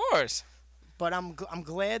 of course. But I'm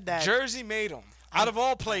glad that Jersey made them. Out of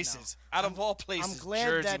all places. Out of all places, I'm glad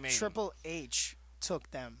Jersey that made 'em. Triple H took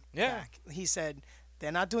them Yeah. back. He said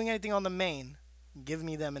they're not doing anything on the main. Give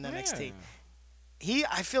me them in NXT.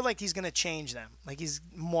 I feel like he's gonna change them. Like he's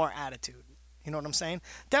more attitude. You know what I'm saying?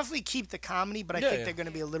 Definitely keep the comedy, but I think they're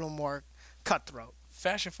gonna be a little more cutthroat.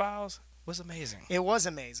 Fashion Files was amazing. It was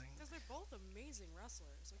amazing. Because they're both amazing wrestlers.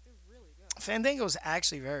 Like, they're really good. Fandango's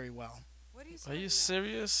actually very well. What are you Are saying you now?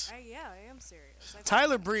 serious? Yeah, I am serious.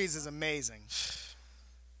 Tyler Breeze is amazing.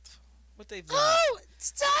 What they done? Oh,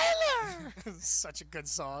 it's Tyler! Such a good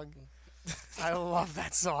song. I love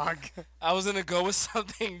that song. I was gonna go with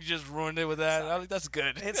something, you just ruined it with that. I think that's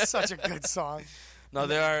good. It's such a good song. No,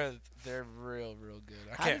 they're real good.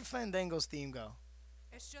 I How can't. did Fandango's theme go?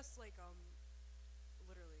 It's just like,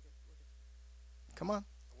 literally. Come on.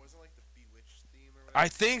 It wasn't like the Bewitched theme or I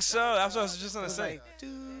think so. That's what I was just gonna It was say. like,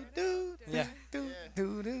 do, do, Yeah. do,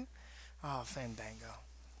 do, do. Oh, Fandango.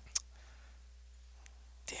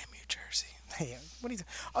 Damn you, Jersey. Hey, what do you?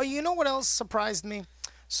 Oh, you know what else surprised me?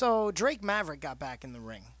 So Drake Maverick got back in the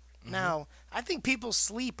ring. Now I think people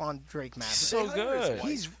sleep on Drake Maverick. So good.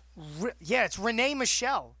 He's it's Renee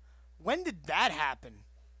Michelle. When did that happen?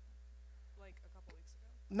 Like a couple weeks ago.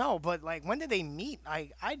 No, but like when did they meet? I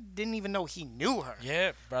didn't even know he knew her.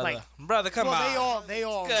 Yeah, brother. Like, brother, come well, on. They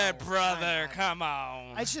all. Good know. brother, come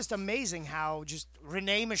on. It's just amazing how just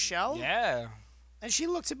Renee Michelle. Yeah. And she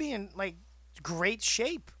looked to be in like great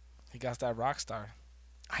shape. He got that rock star.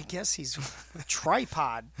 I guess he's a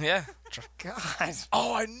tripod. Yeah. God.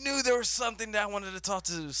 Oh, I knew there was something that I wanted to talk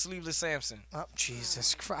to Sleeveless Samson. Oh,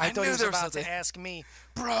 Jesus Christ. I I thought he knew was there was about to something. ask me,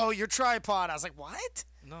 bro, your tripod. I was like, what?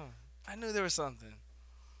 No, I knew there was something.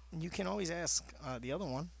 You can always ask the other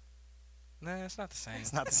one. Nah, it's not the same.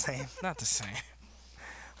 It's not the same. Not the same.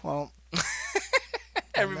 Well,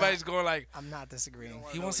 Everybody's going like, I'm not disagreeing.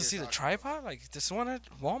 he wants to see the tripod? Like, this one at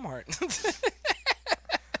Walmart.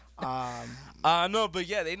 No, but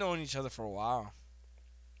yeah, they known each other for a while.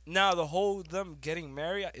 Now, the whole them getting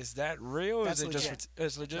married, is that real? Or That's is it legit. just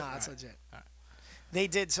it's legit? No, it's Alright. legit.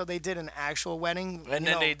 They did an actual wedding. And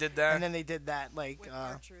then they did that? And then they did that, like, With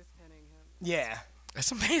R-Truth pinning him. yeah.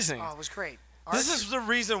 It's amazing. Oh, it was great. This is the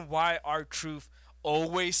reason why R-Truth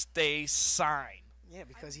always stays signed. Yeah,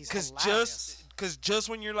 because he's Because hilarious. just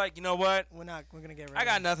when you're like, you know what? We're gonna get rid I of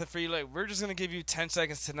got him. nothing for you. Like, we're just gonna give you 10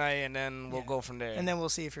 seconds tonight, and then we'll go from there. And then we'll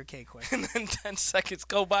see if you're K quick. and then 10 seconds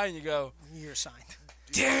go by, and you go, You're signed.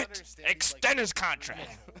 damn it, extend his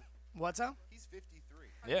contract. What's up? He's 53.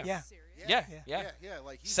 Yeah. Yeah. Yeah. Yeah,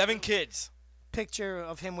 like he's 7 really- kids. Picture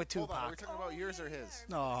of him with Hold on, are we Tupac. talking about yours or his?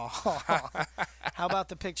 Oh. How about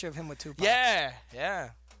the picture of him with Tupac? Yeah.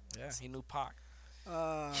 He knew Pac.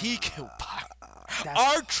 He killed Pac.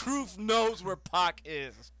 R-Truth knows where Pac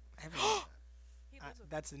is.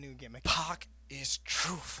 That's the new gimmick. Pac is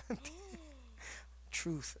truth.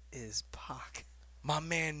 Truth is Pac. My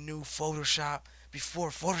man knew Photoshop before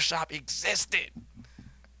Photoshop existed.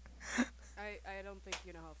 I don't think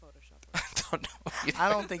you know how Photoshop works. I don't know. I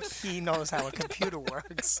don't think he knows how a computer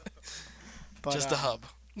works. But, Just the hub.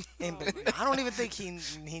 I don't even think he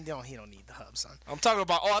don't need the hub, son. I'm talking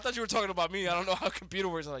about. Oh, I thought you were talking about me. I don't know how a computer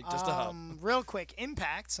works. Like just the hub. Real quick,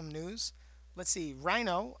 Impact, some news. Let's see.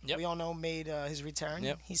 Rhino, Yep. we all know, made his return.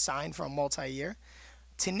 Yep. He signed for a multi-year.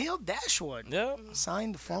 Tennille Dashwood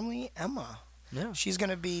signed formerly Emma. Yeah. She's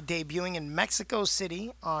going to be debuting in Mexico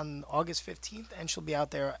City on August 15th, and she'll be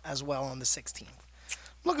out there as well on the 16th.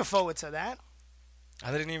 Looking forward to that.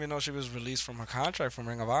 I didn't even know she was released from her contract from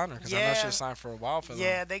Ring of Honor because I know she was signed for a while for them.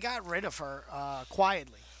 Yeah, they got rid of her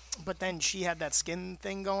quietly. But then she had that skin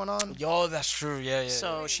thing going on. Yo, that's true. Yeah.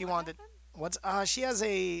 So she wanted... she has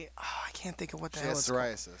a... I can't think of what the She hell has it's called.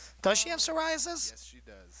 psoriasis. Does she have psoriasis? Yes, she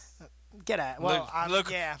does. Get at. Well,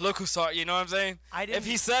 yeah. Look who saw it. You know what I'm saying? If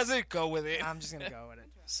he says it, go with it. I'm just gonna go with it.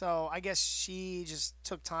 So I guess she just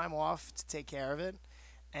took time off to take care of it,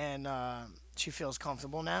 and she feels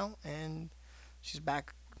comfortable now, and she's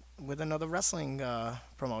back with another wrestling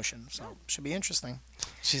promotion. So should be interesting.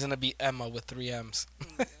 She's gonna be Emma with 3 M's.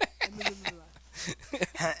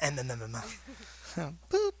 And then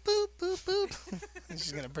boop boop boop boop.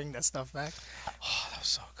 She's gonna bring that stuff back. Oh, that was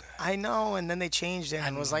so good. I know, and then they changed it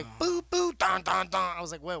and it was like boop boop don don don. I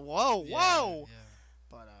was like, wait, whoa.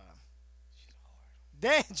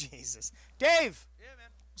 But Jesus, Dave. Yeah, man.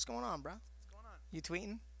 What's going on, bro? What's going on? You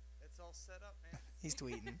tweeting? It's all set up, man. He's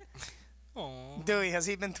tweeting. Aww. Dewey, has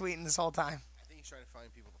he been tweeting this whole time? I think he's trying to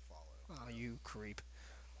find people to follow. Oh, you creep.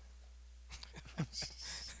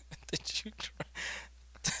 Did you try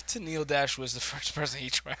Neil Dash was the first person he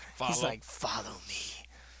tried to follow. He's like, follow me.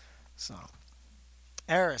 So,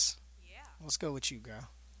 Eris. Yeah. Let's go with you, girl.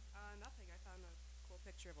 Nothing. I found a cool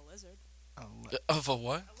picture of a lizard. Of a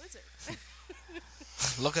what? A lizard.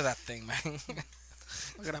 Look at that thing, man.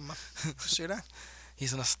 Look at that, man. See that?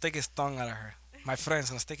 He's gonna stick his tongue out of her. My friend's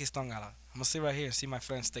gonna stick his tongue out of her. I'm gonna sit right here and see my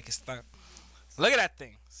friend stick his tongue. Look at that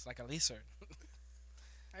thing. It's like a lizard.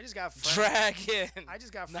 I just got Dragon. I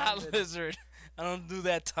just got not lizard. I don't do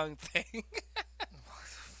that tongue thing.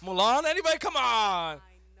 Mulan, anybody? Come on. I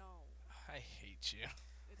know. I hate you.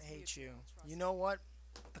 I hate you. You know what?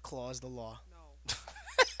 The claw is the law. No.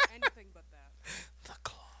 Anything but that. The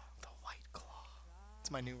claw. The white claw. It's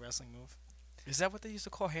my new wrestling move. Is that what they used to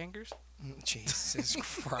call hangers? Jesus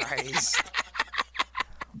Christ.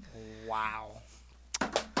 Wow.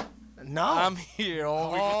 No. I'm here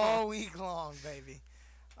all week long, baby.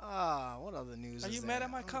 What other news Are is you there? mad at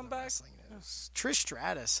my comeback? Trish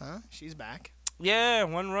Stratus, huh? She's back. Yeah,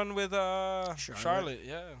 one run with Charlotte.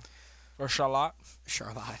 Yeah. Or Charlotte.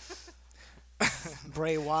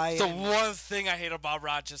 Bray Wyatt. The one thing I hate about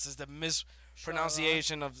Rochester is the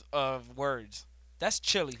mispronunciation of words. That's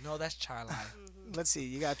chili. No, that's Charlotte. Let's see.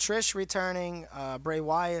 You got Trish returning. Bray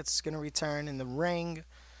Wyatt's going to return in the ring.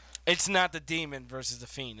 It's not the Demon versus the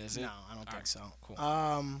Fiend, is it? No, I don't think so. Cool.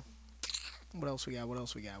 What else we got?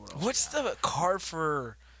 What's the card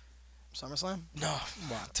for SummerSlam? No.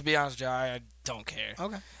 What? To be honest, Joe, I don't care.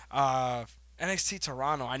 Okay. NXT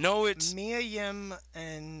Toronto. I know it's Mia Yim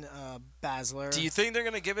and Baszler. Do you think they're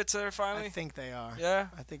gonna give it to her finally? I think they are. Yeah.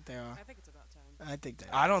 I think they are. I think it's about time. I think they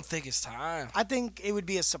are. I don't think it's time. I think it would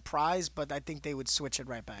be a surprise, but I think they would switch it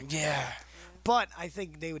right back. Yeah. But I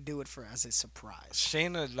think they would do it as a surprise.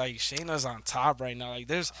 Shayna's on top right now. Like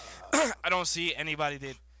there's, I don't see anybody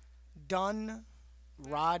that. Dunn,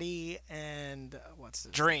 Roddy, and what's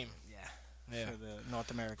this? Dream. Yeah. For the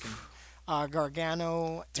North American.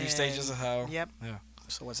 Gargano. Three Stages of Hell. Yep. Yeah.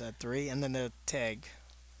 So what's that? 3, and then the tag.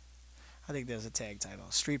 I think there's a tag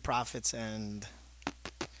title. Street Profits and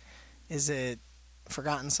is it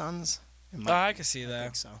Forgotten Sons? I can see that. I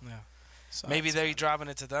think so. Yeah. So maybe they're dropping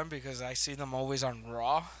it to them because I see them always on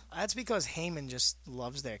Raw. That's because Heyman just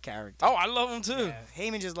loves their character. Oh, I love them too. Yeah,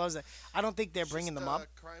 Heyman just loves it. I don't think they're bringing them up.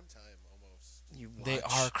 Crime Time almost. They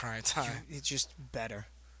are Crime Time. It's just better.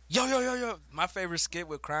 Yo. My favorite skit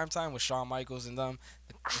with Crime Time was Shawn Michaels and them.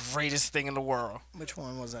 The greatest thing in the world. Which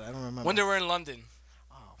one was that? I don't remember. When they were in London.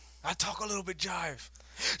 Oh. I talk a little bit jive.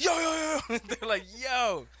 Yo. They're like,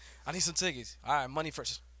 yo. I need some tickets. All right, money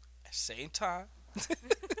first. Same time.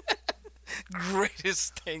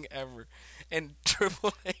 Greatest thing ever. And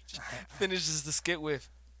Triple H finishes the skit with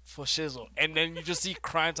for shizzle. And then you just see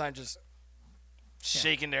Crime Time just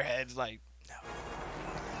shaking their heads like, no.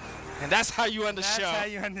 And that's how you end the show. That's how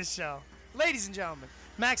you end the show. Ladies and gentlemen,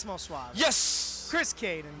 Maximo Suave. Yes. Chris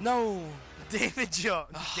Caden. No. David Jaw.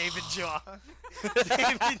 David J.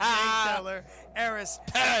 Teller. Eris.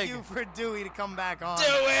 Thank you for Dewey to come back on.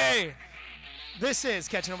 Dewey. This is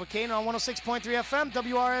Catching Up with Caden on 106.3 FM,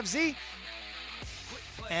 WRFZ.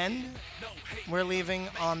 And we're leaving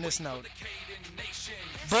on this note.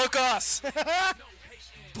 Book us.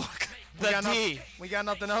 Book the D. We got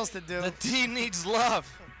nothing else to do. The D needs love.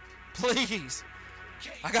 Please.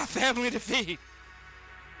 I got family to feed.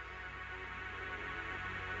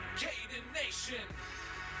 Caden Nation.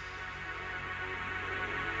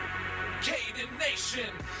 Caden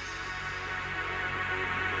Nation.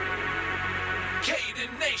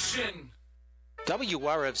 Caden Nation.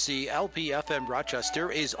 WRFC LPFM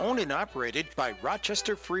Rochester is owned and operated by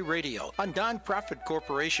Rochester Free Radio, a non-profit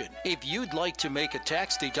corporation. If you'd like to make a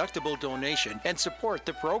tax-deductible donation and support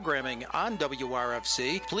the programming on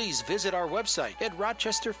WRFC, please visit our website at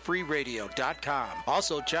rochesterfreeradio.com.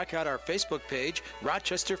 Also, check out our Facebook page,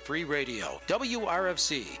 Rochester Free Radio,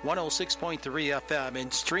 WRFC 106.3 FM,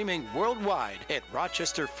 and streaming worldwide at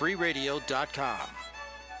rochesterfreeradio.com.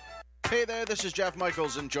 Hey there, this is Jeff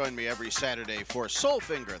Michaels, and join me every Saturday for Soul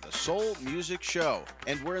Finger, the Soul Music Show.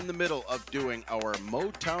 And we're in the middle of doing our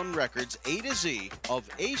Motown Records A to Z of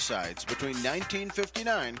A-sides between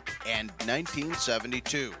 1959 and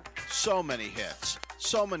 1972. So many hits,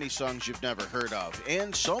 so many songs you've never heard of,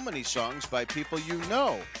 and so many songs by people you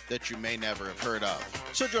know that you may never have heard of.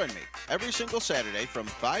 So join me every single Saturday from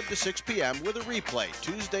 5 to 6 p.m. with a replay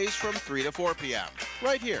Tuesdays from 3 to 4 p.m.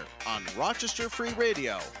 right here on Rochester Free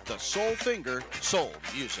Radio, the Soul Finger Soul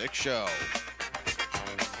Music Show.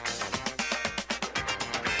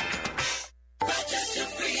 Rochester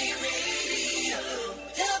Free Radio,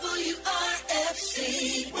 WRFC.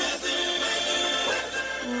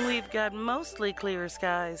 We've got mostly clear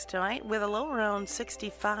skies tonight with a low around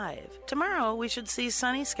 65. Tomorrow we should see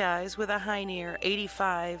sunny skies with a high near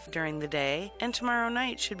 85 during the day, and tomorrow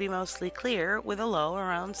night should be mostly clear with a low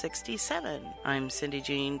around 67. I'm Cindy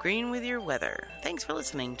Jean Green with your weather. Thanks for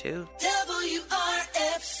listening to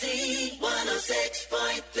WRFC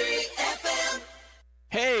 106.3 FM.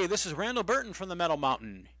 Hey, this is Randall Burton from the Metal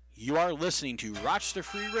Mountain. You are listening to Rochester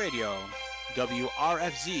Free Radio,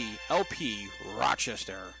 WRFZ LP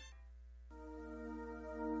Rochester.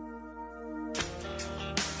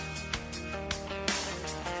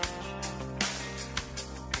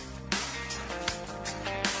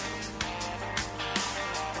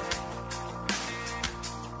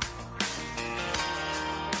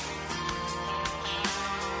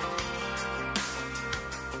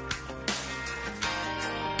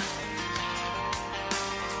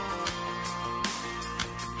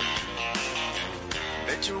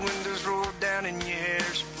 Your windows roll down and your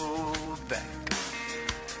hair's pulled back.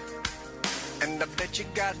 And I bet you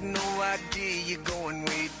got no idea you're going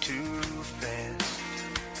way too fast.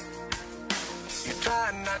 You're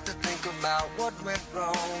trying not to think about what went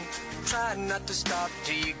wrong. You're trying not to stop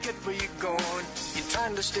till you get where you're going. You're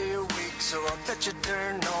trying to stay awake, so I bet you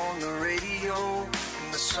turn on the radio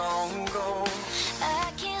and the song goes,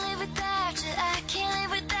 I can't live without you, I can't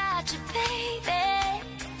live without you, baby.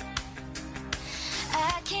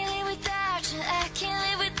 I can't live without you, I can't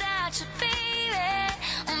live without you, baby,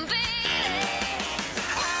 baby. The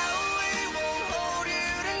highway won't hold you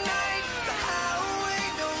tonight. The highway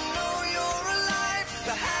don't know you're alive.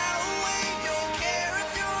 The highway don't care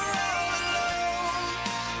if you're all alone.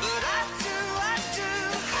 But I do.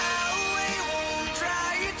 The highway won't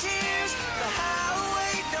dry your tears. The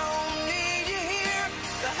highway don't need you here.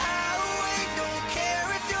 The highway don't care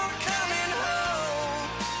if you're coming home.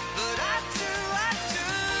 But I do.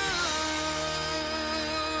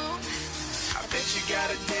 I bet you got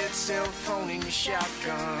a dead cell phone in your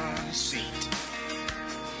shotgun seat.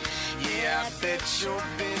 Yeah, I bet you're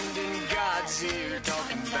bending God's ear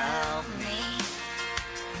talking about me.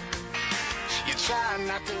 You try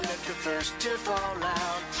not to let the first tear fall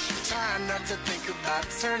out. You try not to think about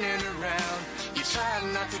turning around. You try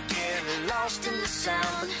not to get lost in the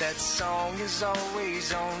sound. But that song is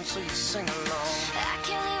always on, so you sing along. I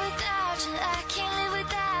can't live without you, I can't live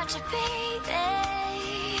without you, baby.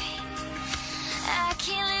 I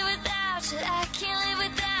can't live without you, I can't live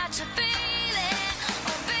without you, baby.